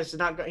Fear has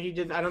not got, I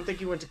don't think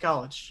he went to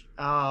college.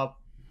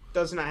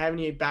 Does not have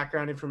any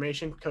background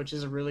information.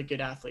 Coaches are really good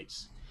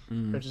athletes.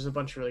 Coaches a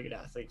bunch of really good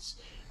athletes.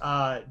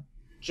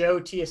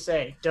 Joe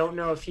TSA, don't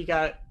know if he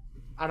got,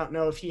 I don't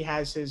know if he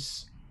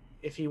has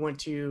if he went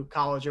to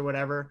college or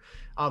whatever.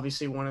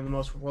 Obviously one of the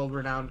most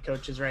world-renowned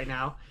coaches right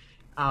now.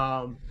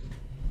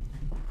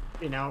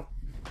 You know,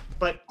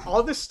 but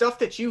all the stuff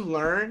that you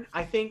learn,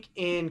 I think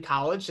in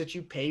college that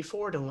you pay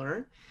for to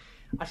learn,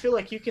 I feel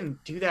like you can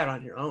do that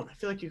on your own. I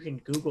feel like you can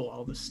Google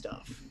all this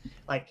stuff.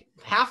 Like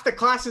half the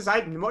classes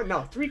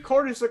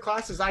 3/4 of the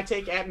classes I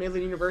take at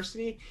Midland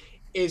University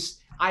is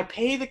I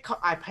pay the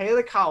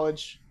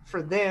college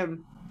for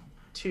them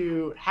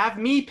to have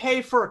me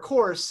pay for a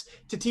course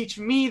to teach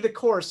me the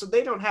course, so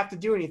they don't have to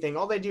do anything.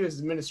 All they do is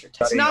administer.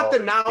 It's not the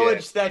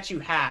knowledge that you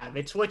have.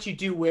 It's what you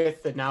do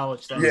with the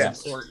knowledge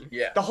that's important.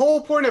 Yeah. The whole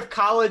point of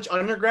college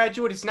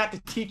undergraduate is not to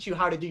teach you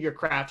how to do your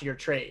craft or your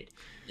trade.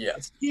 Yeah.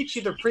 It's to teach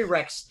you the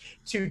prereqs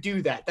to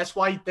do that. That's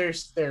why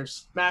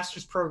there's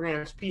master's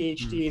programs,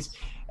 PhDs.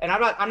 And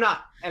I'm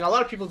not, and a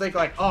lot of people think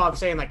like, oh, I'm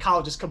saying like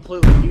college is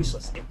completely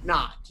useless. It's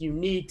not. You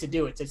need to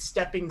do it. It's a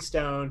stepping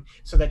stone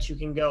so that you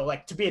can go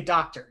like to be a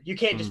doctor. You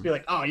can't just be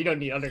like, oh, you don't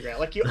need undergrad.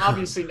 Like you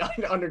obviously not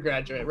an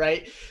undergraduate,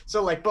 right?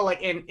 So like, but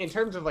like in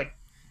terms of like,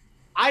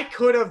 I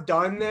could have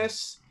done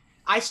this.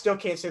 I still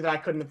can't say that I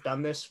couldn't have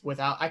done this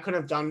I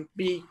couldn't have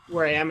be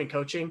where I am in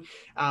coaching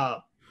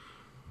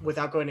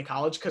without going to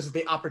college because of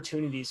the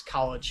opportunities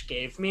college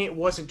gave me. It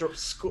wasn't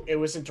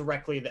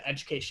directly the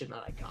education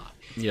that I got.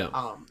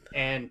 Yeah.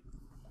 And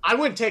I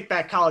wouldn't take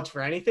back college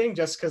for anything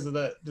just because of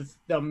the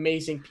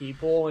amazing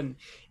people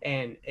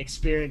and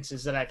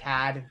experiences that I've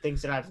had and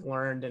things that I've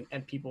learned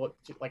and people,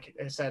 like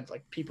I said,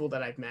 like people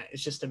that I've met.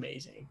 It's just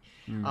amazing.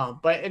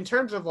 But in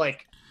terms of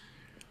like,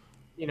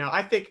 you know,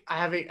 I think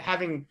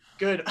having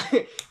good,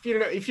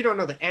 if you don't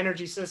know the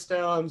energy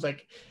systems,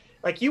 like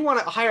you want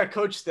to hire a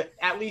coach that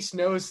at least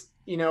knows,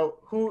 you know,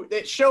 who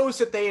it shows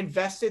that they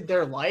invested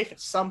their life at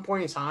some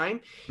point in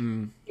time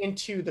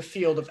into the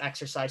field of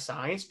exercise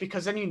science,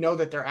 because then you know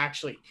that they're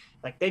actually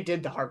like they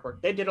did the hard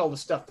work. They did all the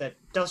stuff that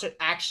doesn't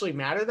actually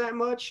matter that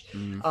much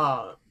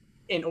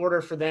in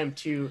order for them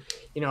to,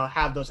 you know,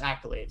 have those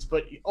accolades.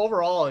 But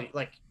overall,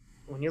 like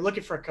when you're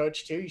looking for a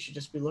coach too, you should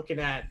just be looking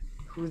at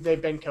who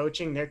they've been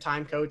coaching, their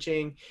time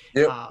coaching,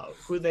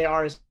 who they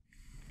are as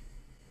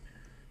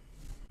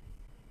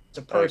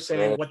a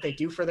person, and what they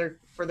do for their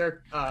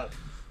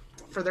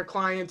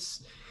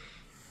clients,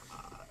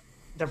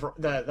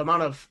 the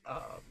amount of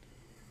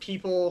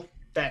people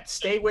that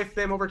stay with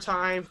them over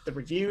time, the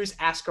reviews,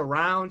 ask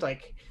around,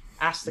 like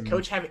ask the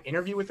coach, have an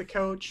interview with the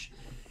coach.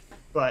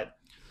 But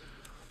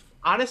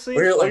honestly,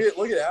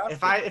 look at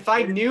if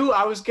I knew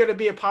I was going to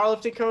be a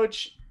powerlifting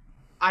coach,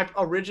 I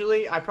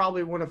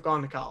probably wouldn't have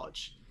gone to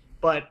college.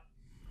 But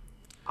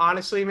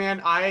honestly,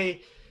 man,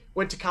 I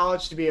went to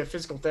college to be a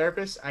physical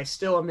therapist. I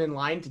still am in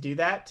line to do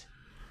that.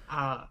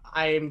 I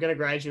am going to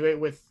graduate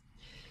with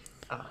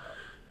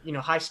you know,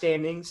 high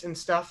standings and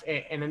stuff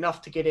and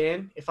enough to get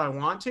in if I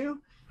want to,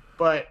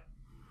 but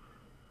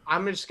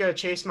I'm just going to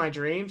chase my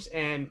dreams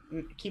and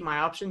keep my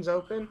options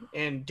open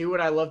and do what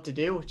I love to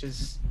do, which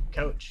is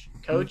coach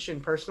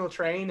and personal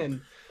train.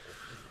 And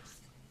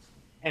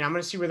I'm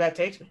going to see where that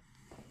takes me.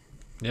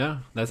 Yeah.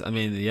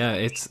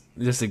 It's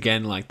just,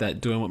 again, like that,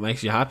 doing what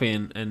makes you happy.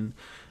 And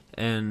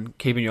and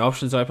keeping your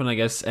options open, I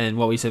guess, and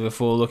what we said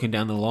before, looking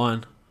down the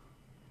line.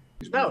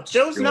 No,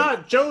 Joe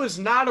is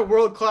not a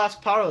world class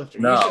powerlifter.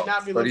 No, you should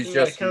not be but looking he's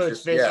at a just- coach he's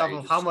just- based yeah, off he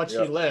of how just- much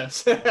yeah. he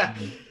lifts.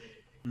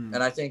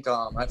 And I think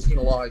I've seen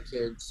a lot of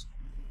kids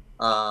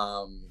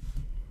have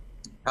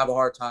a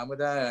hard time with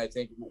that. And I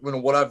think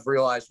what I've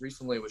realized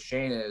recently with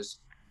Shane is,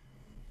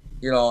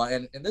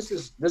 and this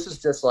is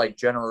just like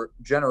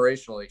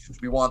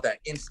generationally, we want that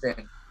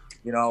instant,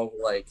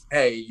 like,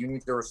 hey, you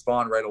need to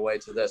respond right away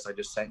to this. I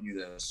just sent you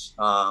this.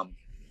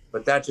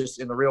 But that just,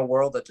 in the real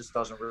world, that just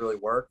doesn't really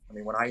work. I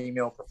mean, when I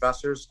email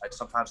professors, I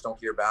sometimes don't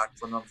hear back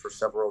from them for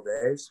several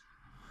days.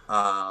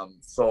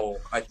 So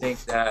I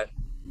think that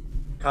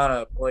kind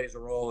of plays a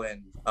role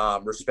in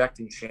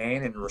respecting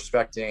Shane and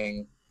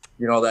respecting,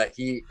 that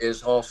he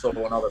is also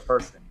another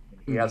person.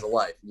 He has a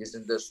life. He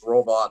isn't this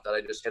robot that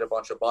I just hit a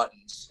bunch of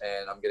buttons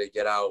and I'm going to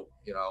get out,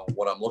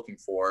 what I'm looking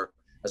for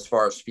as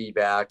far as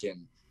feedback.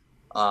 And,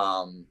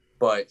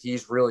 but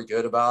he's really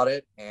good about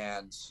it.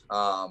 And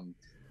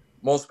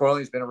most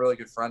importantly, he's been a really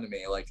good friend to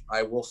me. Like,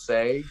 I will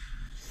say,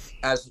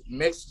 as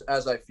mixed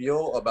as I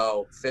feel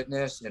about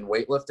fitness and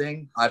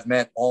weightlifting, I've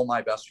met all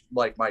my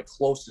my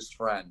closest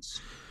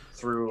friends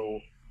through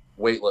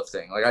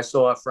weightlifting. Like, I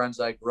still have friends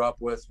I grew up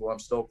with who I'm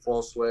still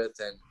close with,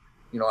 and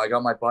I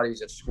got my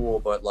buddies at school,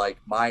 but like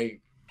my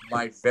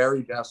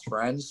very best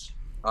friends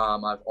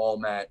I've all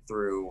met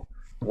through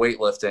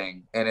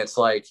weightlifting. And it's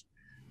like,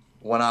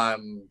 when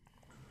I'm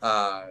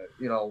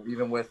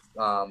even with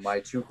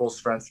my two close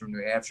friends from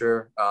New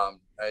Hampshire,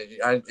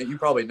 you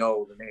probably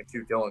know the name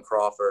too, Dylan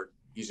Crawford.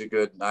 He's a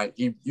good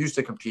he used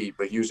to compete,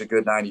 but he was a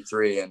good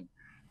 93. And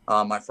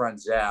my friend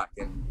Zach,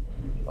 and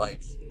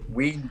like,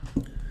 we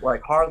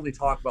like hardly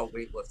talk about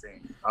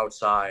weightlifting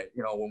outside,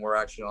 when we're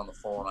actually on the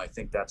phone. I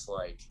think that's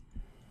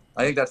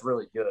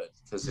really good,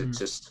 because it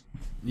just,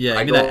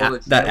 I mean,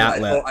 that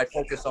outlet. I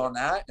focus on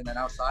that, and then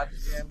outside the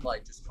gym,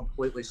 like, just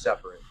completely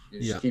separate. You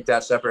just Yeah. keep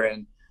that separate.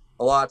 And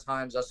a lot of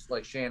times, that's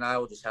like Shane and I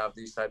will just have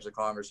these types of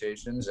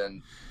conversations.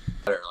 And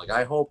like,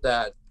 I hope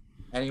that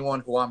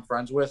anyone who I'm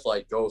friends with,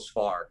 like, goes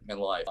far in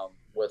life.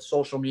 With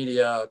social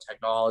media,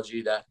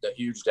 technology, that the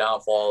huge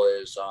downfall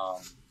is,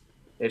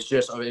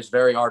 it's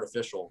very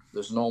artificial.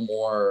 There's no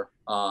more,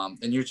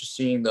 and you're just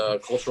seeing the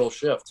cultural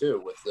shift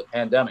too with the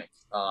pandemic.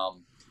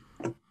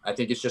 I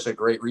think it's just a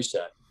great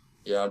reset,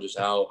 just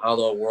how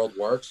the world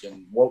works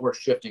and what we're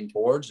shifting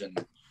towards,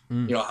 and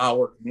how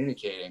we're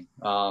communicating,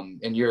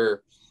 and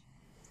your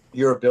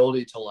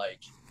ability to,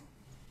 like,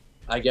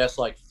 I guess,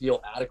 like,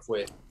 feel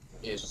adequate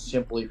is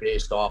simply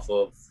based off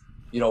of,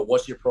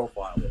 what's your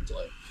profile look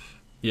like.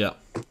 Yeah,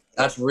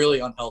 that's really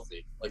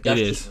unhealthy. Like, that's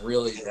just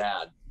really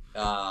bad.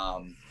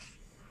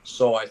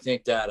 So I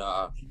think that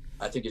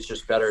I think it's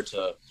just better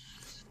to,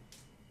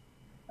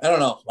 I don't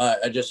know,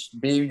 I just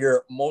be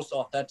your most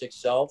authentic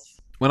self.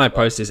 When I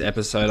post this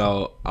episode,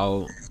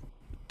 I'll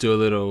get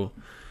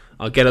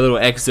a little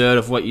excerpt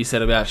of what you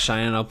said about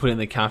Shane, and I'll put in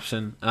the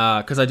caption,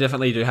 because I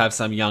definitely do have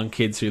some young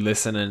kids who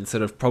listen and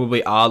sort of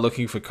probably are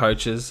looking for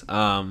coaches.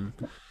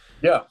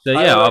 Yeah. So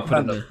yeah, I'll put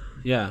it in there.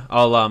 Yeah,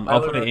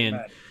 I'll put it in.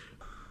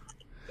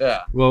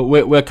 Yeah. Well,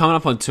 we're coming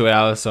up on 2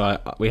 hours, so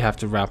we have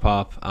to wrap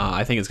up.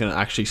 I think it's going to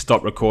actually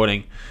stop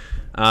recording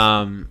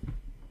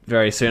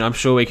very soon. I'm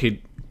sure we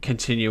could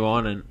continue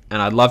on, and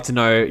I'd love to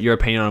know your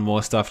opinion on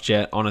more stuff,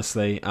 Jet,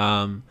 honestly.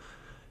 And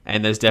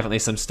there's definitely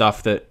some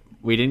stuff that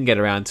we didn't get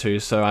around to,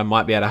 so I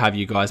might be able to have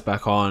you guys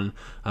back on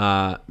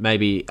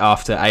maybe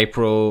after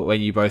April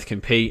when you both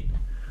compete.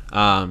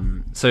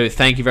 So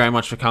thank you very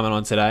much for coming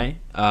on today.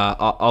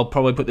 I'll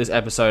probably put this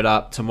episode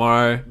up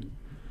tomorrow.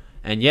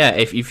 And yeah,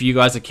 if you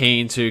guys are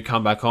keen to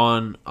come back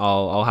on,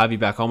 I'll have you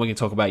back on. We can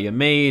talk about your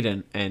meet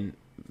and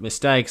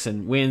mistakes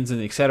and wins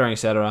and et cetera, et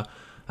cetera.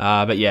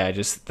 But yeah,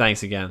 just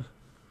thanks again.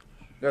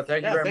 Yeah,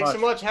 thank you very thanks much.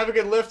 so much. Have a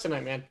good lift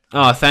tonight, man.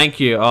 Oh, thank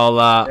you. Enjoy.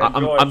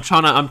 I'm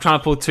trying to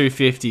pull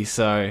 250,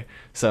 so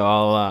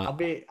I'll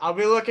be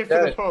looking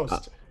for the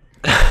post.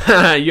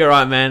 You're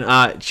right,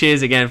 man.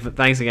 Cheers again.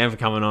 Thanks again for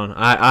coming on.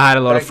 I had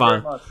a lot of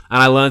fun, and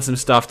I learned some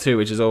stuff too,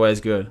 which is always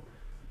good.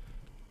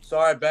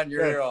 Sorry, I bent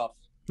your ear off.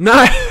 No.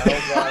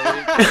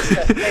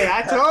 Hey,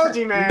 I told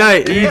you, man. No,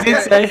 you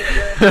did say.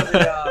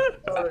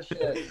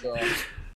 Shit, so.